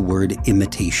was the word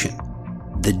imitation.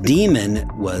 The demon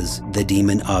was the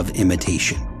demon of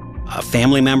imitation. A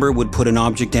family member would put an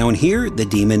object down here, the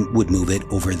demon would move it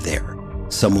over there.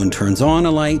 Someone turns on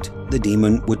a light, the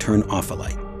demon would turn off a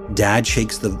light. Dad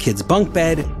shakes the kid's bunk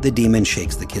bed, the demon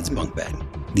shakes the kid's bunk bed.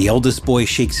 The eldest boy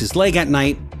shakes his leg at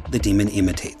night, the demon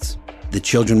imitates. The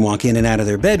children walk in and out of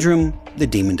their bedroom, the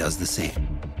demon does the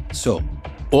same. So,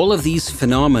 all of these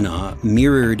phenomena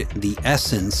mirrored the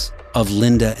essence of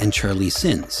Linda and Charlie's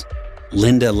sins.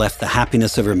 Linda left the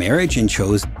happiness of her marriage and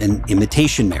chose an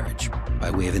imitation marriage by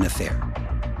way of an affair.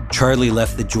 Charlie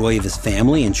left the joy of his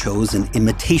family and chose an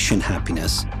imitation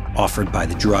happiness offered by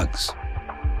the drugs.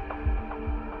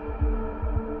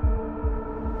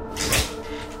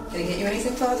 Can I get you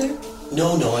anything, Father?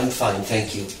 No, I'm fine,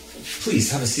 thank you.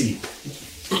 Please, have a seat.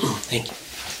 Thank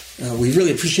you. We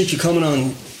really appreciate you coming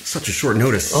on such a short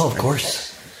notice. Oh, of course.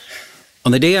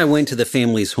 On the day I went to the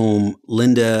family's home,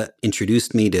 Linda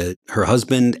introduced me to her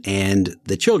husband and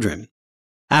the children.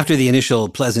 After the initial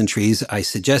pleasantries, I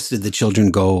suggested the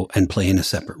children go and play in a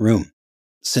separate room.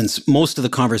 Since most of the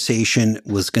conversation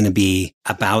was going to be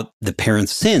about the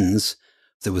parents' sins,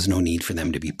 there was no need for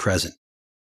them to be present.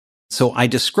 So I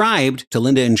described to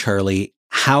Linda and Charlie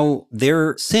how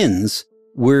their sins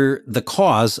were the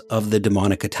cause of the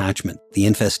demonic attachment, the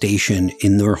infestation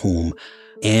in their home.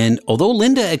 And although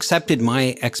Linda accepted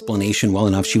my explanation well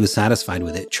enough, she was satisfied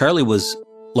with it. Charlie was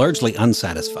largely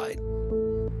unsatisfied.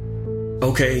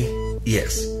 Okay,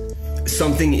 yes,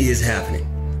 something is happening,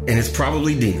 and it's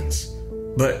probably demons.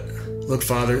 But look,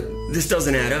 Father, this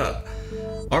doesn't add up.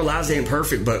 Our lives ain't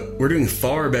perfect, but we're doing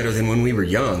far better than when we were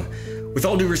young. With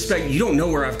all due respect, you don't know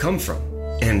where I've come from.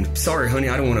 And sorry, honey,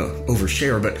 I don't want to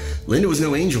overshare, but Linda was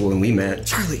no angel when we met.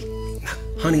 Charlie,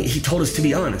 honey, he told us to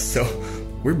be honest, so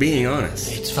we're being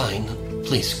honest. It's fine.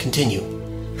 Please, continue.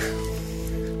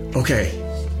 Okay,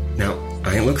 now,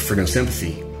 I ain't looking for no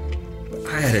sympathy.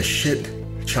 I had a shit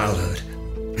childhood.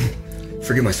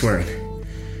 Forgive my swearing.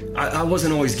 I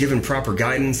wasn't always given proper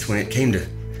guidance when it came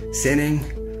to sinning.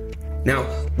 Now,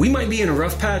 we might be in a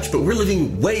rough patch, but we're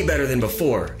living way better than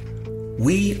before.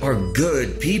 We are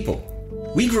good people.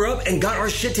 We grew up and got our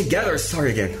shit together.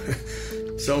 Sorry again.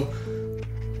 So,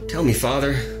 tell me,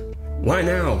 Father, why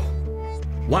now?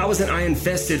 Why wasn't I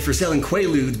infested for selling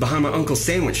Quaaludes behind my uncle's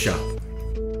sandwich shop?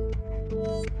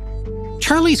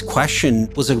 Charlie's question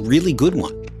was a really good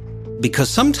one, because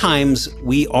sometimes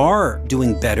we are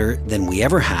doing better than we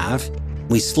ever have.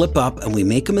 We slip up and we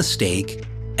make a mistake,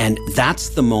 and that's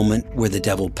the moment where the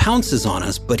devil pounces on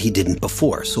us, but he didn't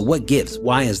before. So what gives?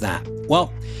 Why is that?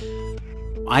 Well,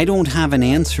 I don't have an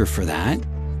answer for that,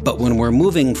 but when we're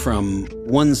moving from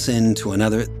one sin to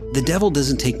another, the devil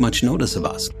doesn't take much notice of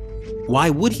us. Why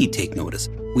would he take notice?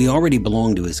 We already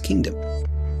belong to his kingdom.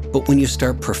 But when you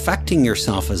start perfecting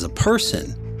yourself as a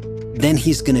person, then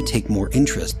he's going to take more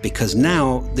interest, because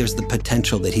now there's the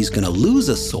potential that he's going to lose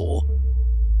a soul.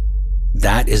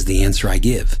 That is the answer I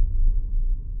give.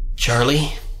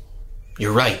 Charlie,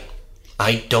 you're right.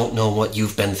 I don't know what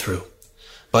you've been through,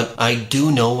 but I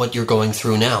do know what you're going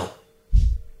through now.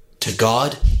 To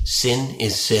God, sin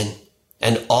is sin,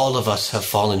 and all of us have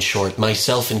fallen short,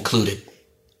 myself included.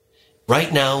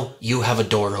 Right now, you have a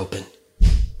door open.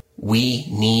 We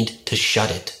need to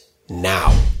shut it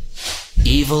now.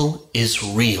 Evil is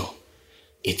real.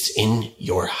 It's in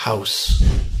your house.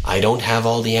 I don't have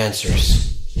all the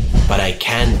answers, but I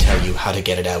can tell you how to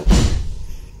get it out.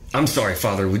 I'm sorry,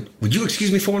 Father. Would you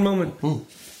excuse me for one moment?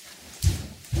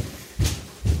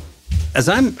 As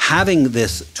I'm having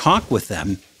this talk with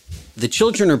them, the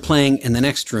children are playing in the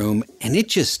next room, and it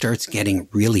just starts getting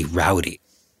really rowdy.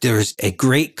 There's a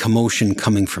great commotion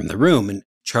coming from the room, and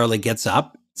Charlie gets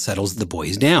up, settles the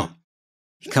boys down.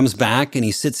 He comes back and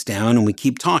he sits down and we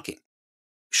keep talking.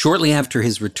 Shortly after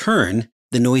his return,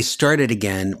 The noise started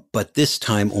again, but this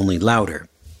time only louder.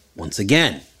 Once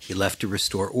again, he left to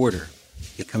restore order.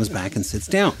 He comes back and sits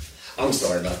down. I'm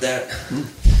sorry about that.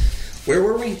 Where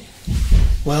were we?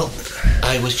 Well,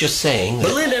 I was just saying that...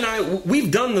 But Linda and I,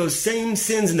 we've done those same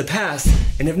sins in the past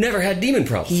and have never had demon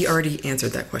problems. He already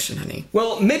answered that question, honey.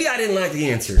 Well, maybe I didn't like the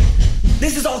answer.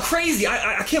 This is all crazy.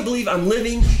 I can't believe I'm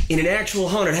living in an actual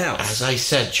haunted house. As I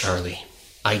said, Charlie,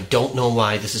 I don't know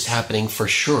why this is happening for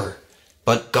sure,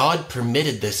 but God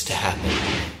permitted this to happen.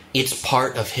 It's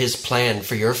part of His plan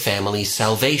for your family's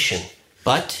salvation.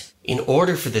 But in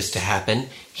order for this to happen,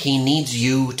 He needs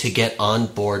you to get on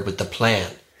board with the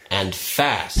plan. And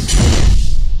fast.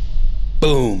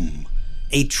 Boom!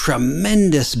 A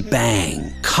tremendous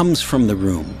bang comes from the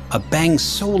room. A bang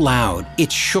so loud,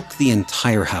 it shook the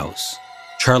entire house.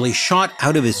 Charlie shot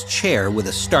out of his chair with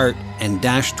a start and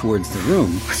dashed towards the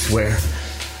room. I swear,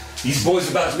 these boys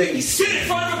are about to make me sit in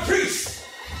front of a priest!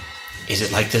 Is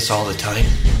it like this all the time?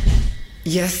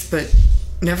 Yes, but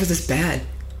never this bad.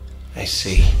 I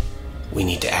see. We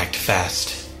need to act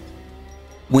fast.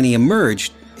 When he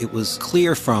emerged, it was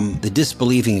clear from the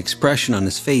disbelieving expression on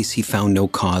his face he found no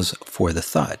cause for the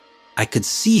thud. I could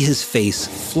see his face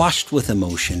flushed with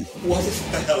emotion. What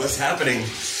the hell is happening?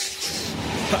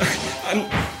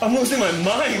 I'm losing my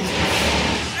mind.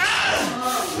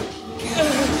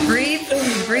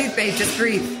 Breathe, babe, just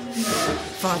breathe.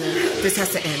 Father, this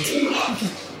has to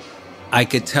end. I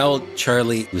could tell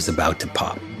Charlie was about to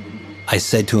pop. I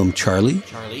said to him, Charlie,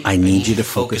 I need you to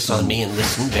focus on me and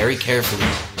listen very carefully.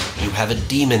 You have a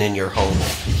demon in your home.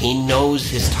 He knows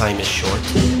his time is short,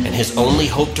 and his only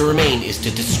hope to remain is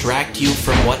to distract you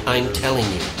from what I'm telling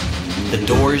you. The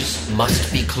doors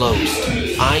must be closed.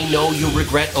 I know you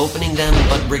regret opening them,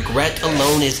 but regret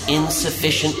alone is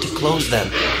insufficient to close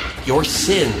them. Your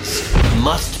sins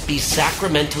must be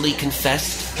sacramentally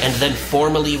confessed and then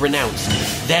formally renounced.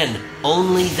 Then,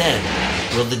 only then,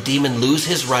 will the demon lose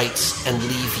his rights and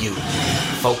leave you.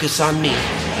 Focus on me.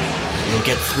 We'll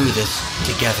get through this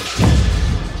together.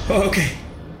 Oh,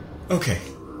 okay.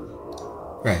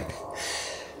 Right.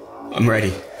 I'm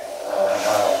ready.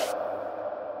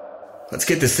 Let's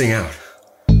get this thing out.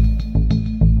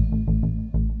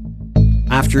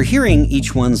 After hearing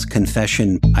each one's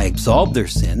confession, I absolved their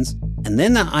sins, and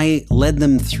then I led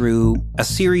them through a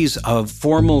series of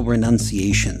formal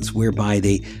renunciations whereby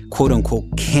they,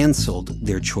 quote-unquote, canceled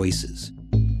their choices.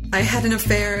 I had an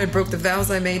affair and broke the vows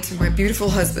I made to my beautiful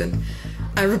husband.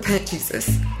 I repent,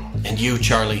 Jesus. And you,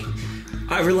 Charlie?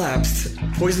 I relapsed,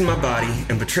 poisoned my body,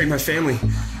 and betrayed my family.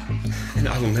 And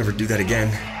I will never do that again.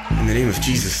 In the name of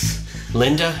Jesus.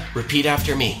 Linda, repeat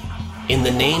after me. In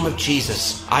the name of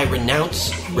Jesus, I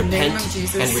renounce, repent,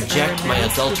 and reject my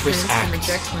adulterous acts.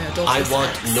 I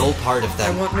want no part of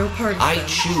them. I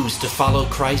choose to follow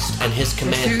Christ and His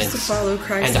commandments.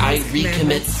 And I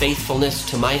recommit faithfulness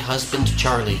to my husband,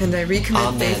 Charlie.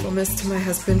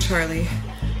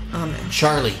 Amen.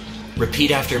 Charlie,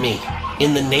 repeat after me.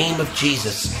 In the name of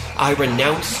Jesus, I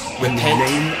renounce, repent,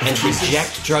 and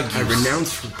reject drug use. I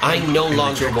renounce, repent, I no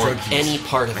longer want any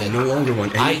part of it.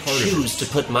 I choose to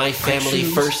put my family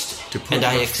first, and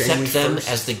I accept them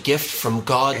as the gift from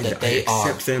God that they are. I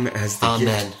accept them as the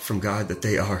gift from God that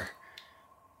they are.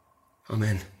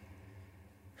 Amen.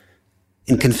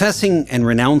 In confessing and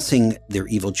renouncing their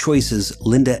evil choices,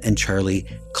 Linda and Charlie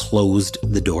closed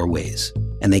the doorways,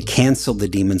 and they canceled the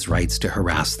demon's rights to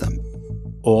harass them.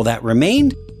 All that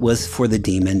remained was for the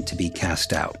demon to be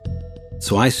cast out.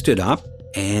 So I stood up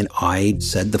and I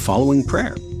said the following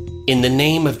prayer. In the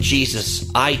name of Jesus,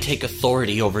 I take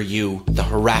authority over you, the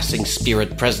harassing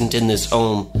spirit present in this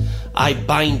home. I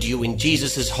bind you in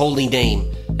Jesus' holy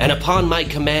name, and upon my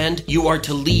command, you are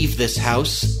to leave this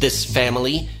house, this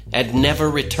family, and never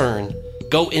return.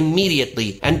 Go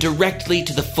immediately and directly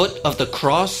to the foot of the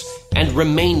cross and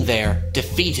remain there,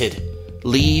 defeated.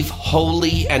 Leave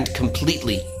wholly and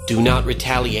completely. Do not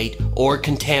retaliate or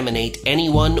contaminate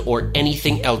anyone or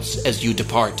anything else as you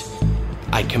depart.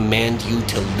 I command you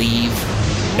to leave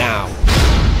now.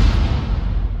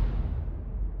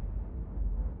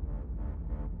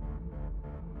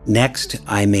 Next,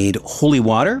 I made holy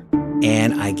water,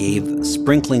 and I gave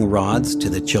sprinkling rods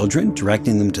to the children,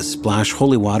 directing them to splash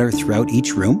holy water throughout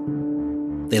each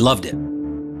room. They loved it.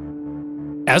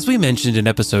 As we mentioned in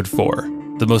episode 4,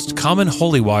 the most common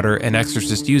holy water an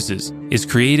exorcist uses is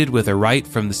created with a rite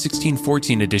from the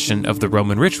 1614 edition of the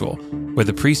Roman ritual, where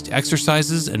the priest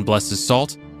exorcises and blesses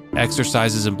salt,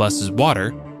 exorcises and blesses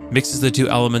water, mixes the two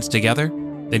elements together,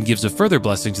 then gives a further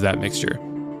blessing to that mixture,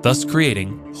 thus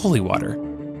creating holy water.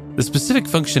 The specific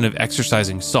function of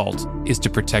exorcising salt is to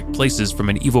protect places from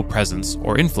an evil presence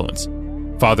or influence.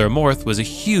 Father Amorth was a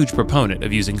huge proponent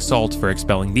of using salt for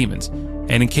expelling demons,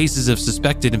 and in cases of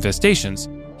suspected infestations,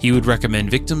 he would recommend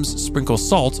victims sprinkle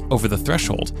salt over the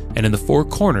threshold and in the four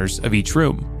corners of each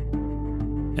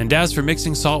room. And as for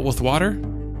mixing salt with water,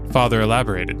 Father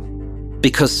elaborated.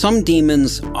 Because some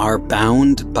demons are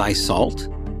bound by salt,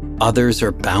 others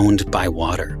are bound by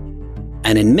water.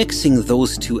 And in mixing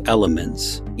those two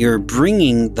elements, you're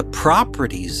bringing the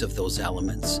properties of those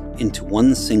elements into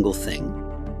one single thing.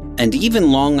 And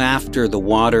even long after the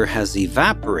water has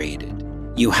evaporated,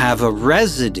 you have a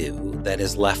residue that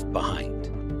is left behind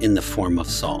in the form of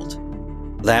salt.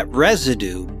 That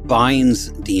residue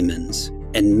binds demons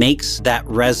and makes that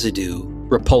residue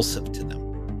repulsive to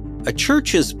them. A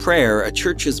church's prayer, a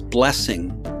church's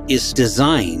blessing is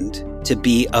designed to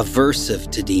be aversive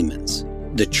to demons.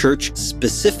 The church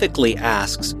specifically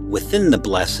asks within the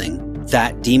blessing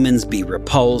that demons be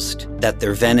repulsed, that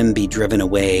their venom be driven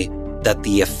away, that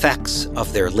the effects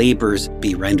of their labors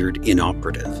be rendered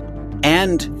inoperative.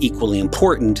 And, equally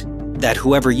important, that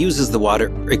whoever uses the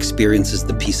water experiences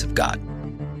the peace of God.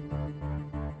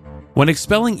 When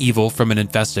expelling evil from an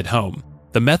infested home,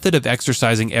 the method of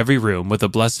exorcising every room with a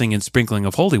blessing and sprinkling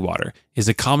of holy water is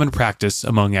a common practice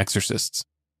among exorcists.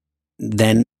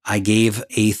 Then I gave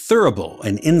a thurible,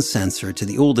 an incenser, to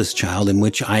the oldest child in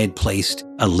which I had placed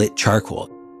a lit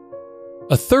charcoal.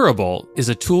 A thurible is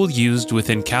a tool used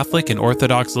within Catholic and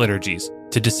Orthodox liturgies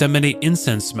to disseminate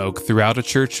incense smoke throughout a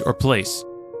church or place.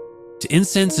 To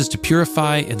incense is to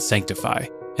purify and sanctify,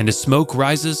 and as smoke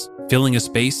rises, filling a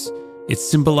space, it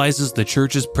symbolizes the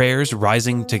church's prayers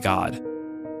rising to God.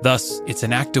 Thus, it's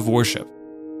an act of worship.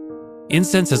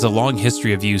 Incense has a long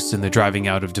history of use in the driving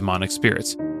out of demonic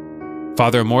spirits.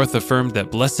 Father Amorth affirmed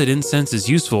that blessed incense is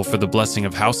useful for the blessing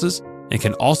of houses and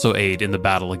can also aid in the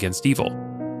battle against evil.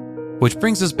 Which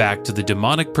brings us back to the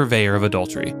demonic purveyor of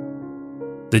adultery.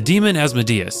 The demon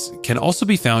Asmodeus can also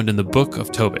be found in the Book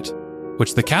of Tobit,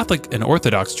 which the Catholic and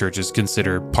Orthodox churches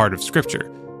consider part of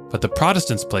Scripture, but the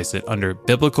Protestants place it under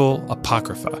biblical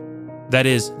apocrypha, that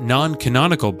is,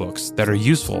 non-canonical books that are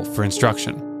useful for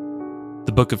instruction.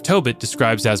 The Book of Tobit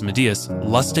describes Asmodeus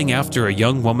lusting after a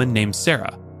young woman named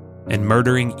Sarah and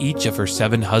murdering each of her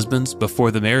 7 husbands before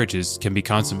the marriages can be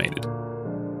consummated.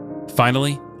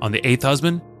 Finally, on the 8th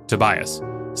husband, Tobias,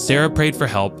 Sarah prayed for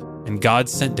help, and God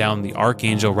sent down the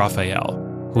archangel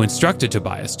Raphael, who instructed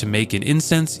Tobias to make an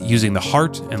incense using the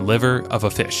heart and liver of a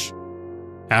fish.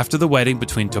 After the wedding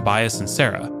between Tobias and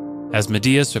Sarah,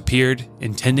 Asmodeus appeared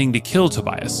intending to kill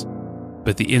Tobias,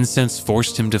 but the incense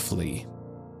forced him to flee.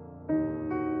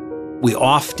 We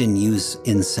often use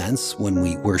incense when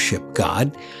we worship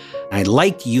God. I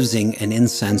like using an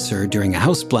incenser during a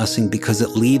house blessing because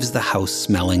it leaves the house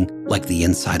smelling like the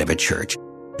inside of a church.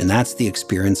 And that's the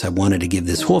experience I wanted to give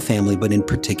this whole family, but in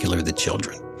particular the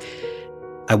children.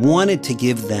 I wanted to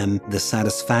give them the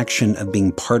satisfaction of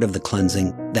being part of the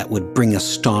cleansing that would bring a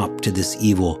stop to this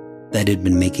evil that had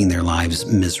been making their lives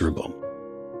miserable.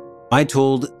 I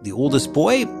told the oldest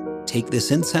boy, take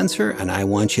this incenser and I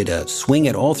want you to swing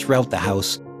it all throughout the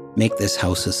house, make this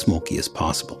house as smoky as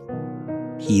possible.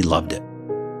 He loved it.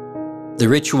 The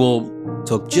ritual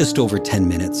took just over 10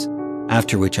 minutes,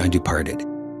 after which I departed.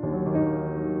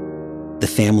 The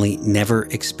family never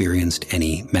experienced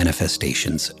any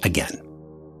manifestations again.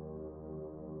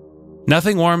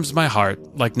 Nothing warms my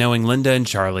heart like knowing Linda and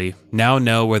Charlie now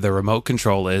know where the remote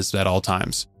control is at all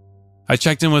times. I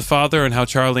checked in with Father on how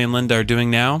Charlie and Linda are doing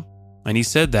now, and he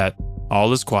said that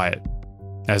all is quiet,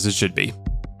 as it should be.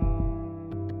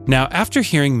 Now, after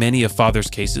hearing many of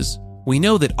Father's cases, we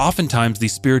know that oftentimes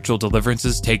these spiritual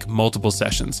deliverances take multiple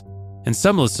sessions, and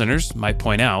some listeners might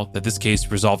point out that this case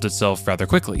resolved itself rather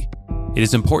quickly. It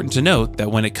is important to note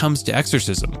that when it comes to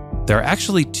exorcism, there are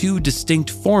actually 2 distinct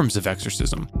forms of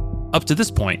exorcism. Up to this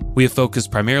point, we have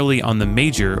focused primarily on the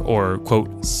major or,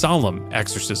 quote, solemn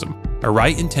exorcism, a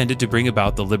rite intended to bring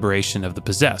about the liberation of the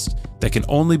possessed that can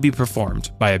only be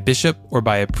performed by a bishop or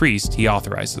by a priest he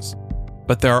authorizes.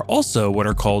 But there are also what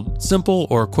are called simple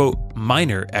or, quote,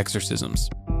 minor exorcisms.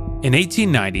 In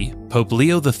 1890, Pope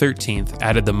Leo XIII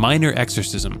added the minor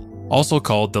exorcism, also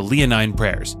called the Leonine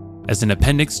prayers, as an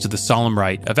appendix to the solemn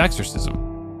rite of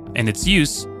exorcism. And its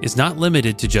use is not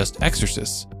limited to just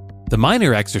exorcists. The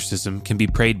minor exorcism can be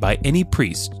prayed by any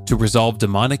priest to resolve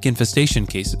demonic infestation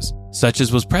cases, such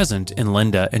as was present in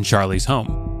Linda and Charlie's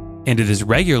home. And it is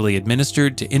regularly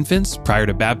administered to infants prior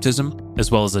to baptism,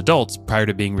 as well as adults prior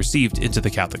to being received into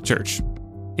the Catholic Church.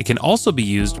 It can also be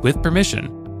used with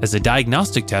permission as a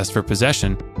diagnostic test for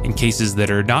possession in cases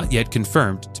that are not yet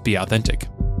confirmed to be authentic.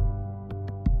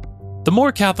 The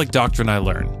more Catholic doctrine I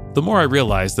learn, the more I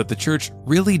realize that the Church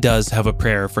really does have a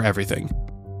prayer for everything.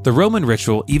 The Roman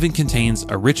ritual even contains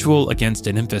a ritual against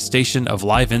an infestation of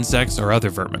live insects or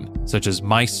other vermin, such as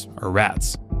mice or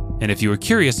rats. And if you are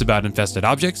curious about infested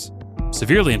objects,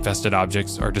 severely infested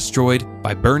objects are destroyed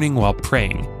by burning while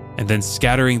praying and then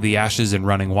scattering the ashes in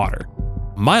running water.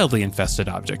 Mildly infested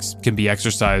objects can be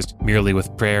exorcised merely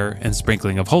with prayer and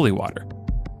sprinkling of holy water.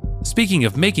 Speaking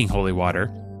of making holy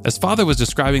water, as Father was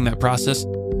describing that process,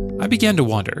 I began to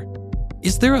wonder,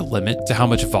 is there a limit to how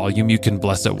much volume you can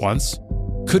bless at once?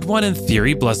 Could one in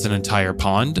theory bless an entire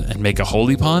pond and make a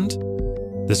holy pond?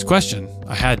 This question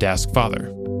I had to ask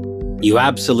Father. You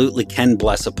absolutely can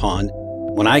bless a pond.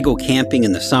 When I go camping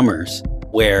in the summers,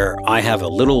 where I have a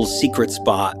little secret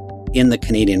spot in the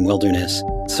Canadian wilderness,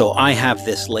 so I have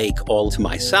this lake all to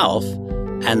myself,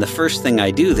 and the first thing I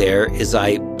do there is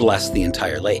I bless the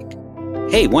entire lake.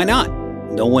 Hey, why not?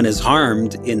 No one is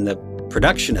harmed in the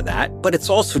production of that, but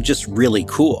it's also just really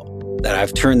cool that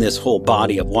I've turned this whole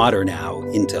body of water now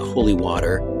into holy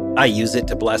water. I use it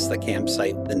to bless the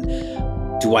campsite. Then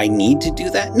do I need to do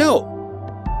that? No.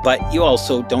 But you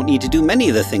also don't need to do many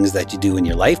of the things that you do in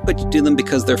your life, but you do them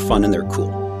because they're fun and they're cool.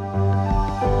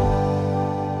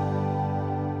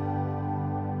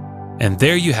 And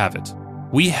there you have it.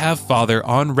 We have Father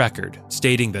on record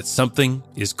stating that something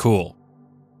is cool.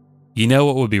 You know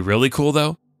what would be really cool,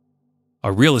 though?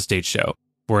 A real estate show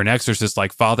where an exorcist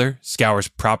like Father scours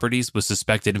properties with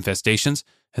suspected infestations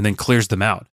and then clears them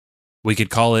out. We could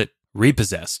call it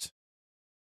Repossessed.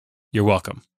 You're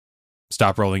welcome.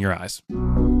 Stop rolling your eyes.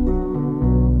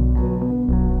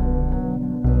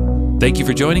 Thank you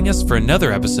for joining us for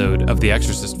another episode of The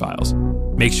Exorcist Files.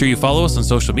 Make sure you follow us on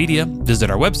social media, visit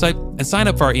our website, and sign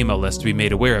up for our email list to be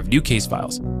made aware of new case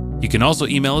files. You can also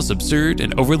email us absurd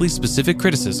and overly specific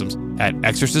criticisms at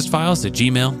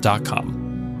exorcistfiles@gmail.com.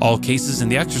 All cases in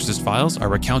The Exorcist Files are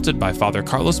recounted by Father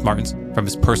Carlos Martins from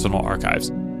his personal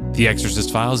archives. The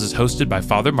Exorcist Files is hosted by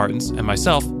Father Martins and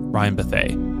myself, Ryan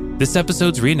Bethay. This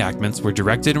episode's reenactments were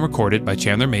directed and recorded by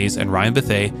Chandler Mays and Ryan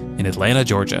Bethay in Atlanta,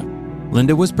 Georgia.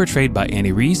 Linda was portrayed by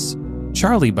Annie Reese,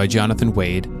 Charlie by Jonathan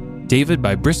Wade, David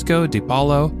by Briscoe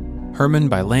DiPaolo, Herman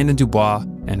by Landon Dubois,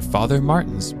 and Father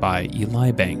Martins by Eli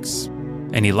Banks.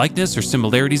 Any likeness or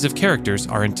similarities of characters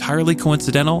are entirely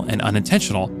coincidental and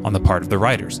unintentional on the part of the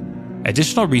writers.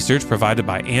 Additional research provided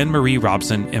by Anne-Marie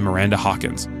Robson and Miranda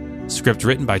Hawkins. Script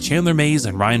written by Chandler Mays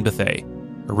and Ryan Bethay.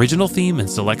 Original theme and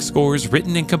select scores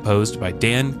written and composed by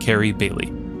Dan Carey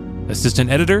Bailey. Assistant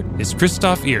editor is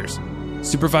Christoph Ears.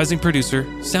 Supervising producer,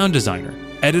 sound designer,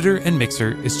 editor, and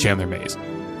mixer is Chandler Mays.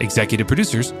 Executive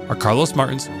producers are Carlos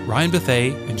Martins, Ryan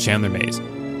Bethay, and Chandler Mays.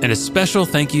 And a special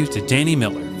thank you to Danny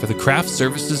Miller for the craft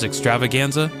services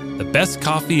extravaganza, the best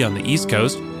coffee on the East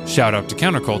Coast, shout out to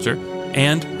Counterculture,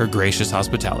 and her gracious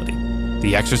hospitality.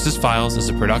 The Exorcist Files is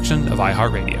a production of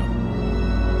iHeartRadio.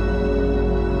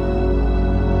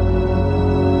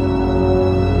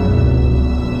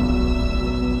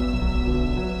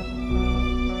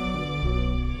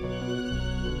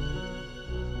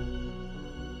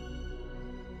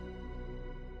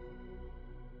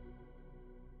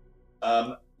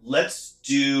 Let's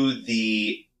do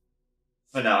the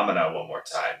phenomena one more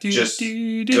time. Just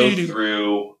go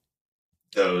through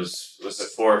those, was it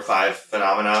 4 or 5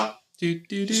 phenomena?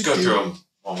 Just go through them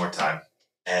one more time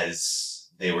as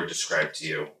they were described to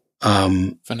you.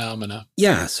 Phenomena.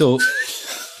 Yeah, so... Is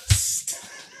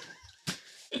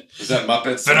that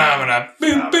Muppets? Phenomena.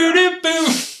 Boom, boom, boom, boom.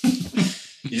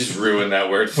 You just ruined that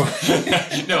word for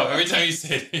me. No, every time you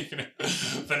say it,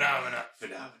 phenomena.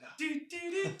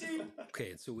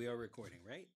 Okay, so we are recording,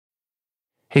 right?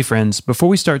 Hey friends, before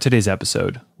we start today's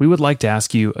episode, we would like to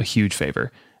ask you a huge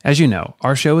favor. As you know,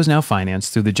 our show is now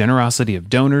financed through the generosity of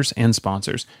donors and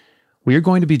sponsors. We are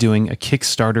going to be doing a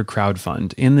Kickstarter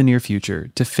crowdfund in the near future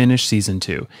to finish Season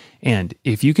 2. And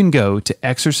if you can go to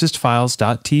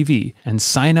exorcistfiles.tv and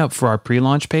sign up for our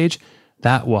pre-launch page,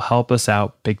 that will help us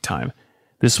out big time.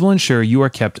 This will ensure you are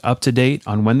kept up to date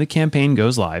on when the campaign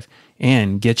goes live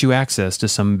and get you access to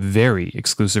some very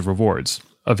exclusive rewards,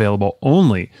 available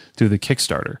only through the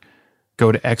Kickstarter.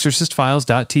 Go to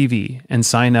exorcistfiles.tv and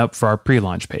sign up for our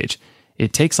pre-launch page.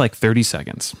 It takes like 30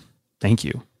 seconds. Thank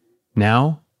you.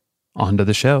 Now, on to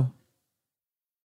the show.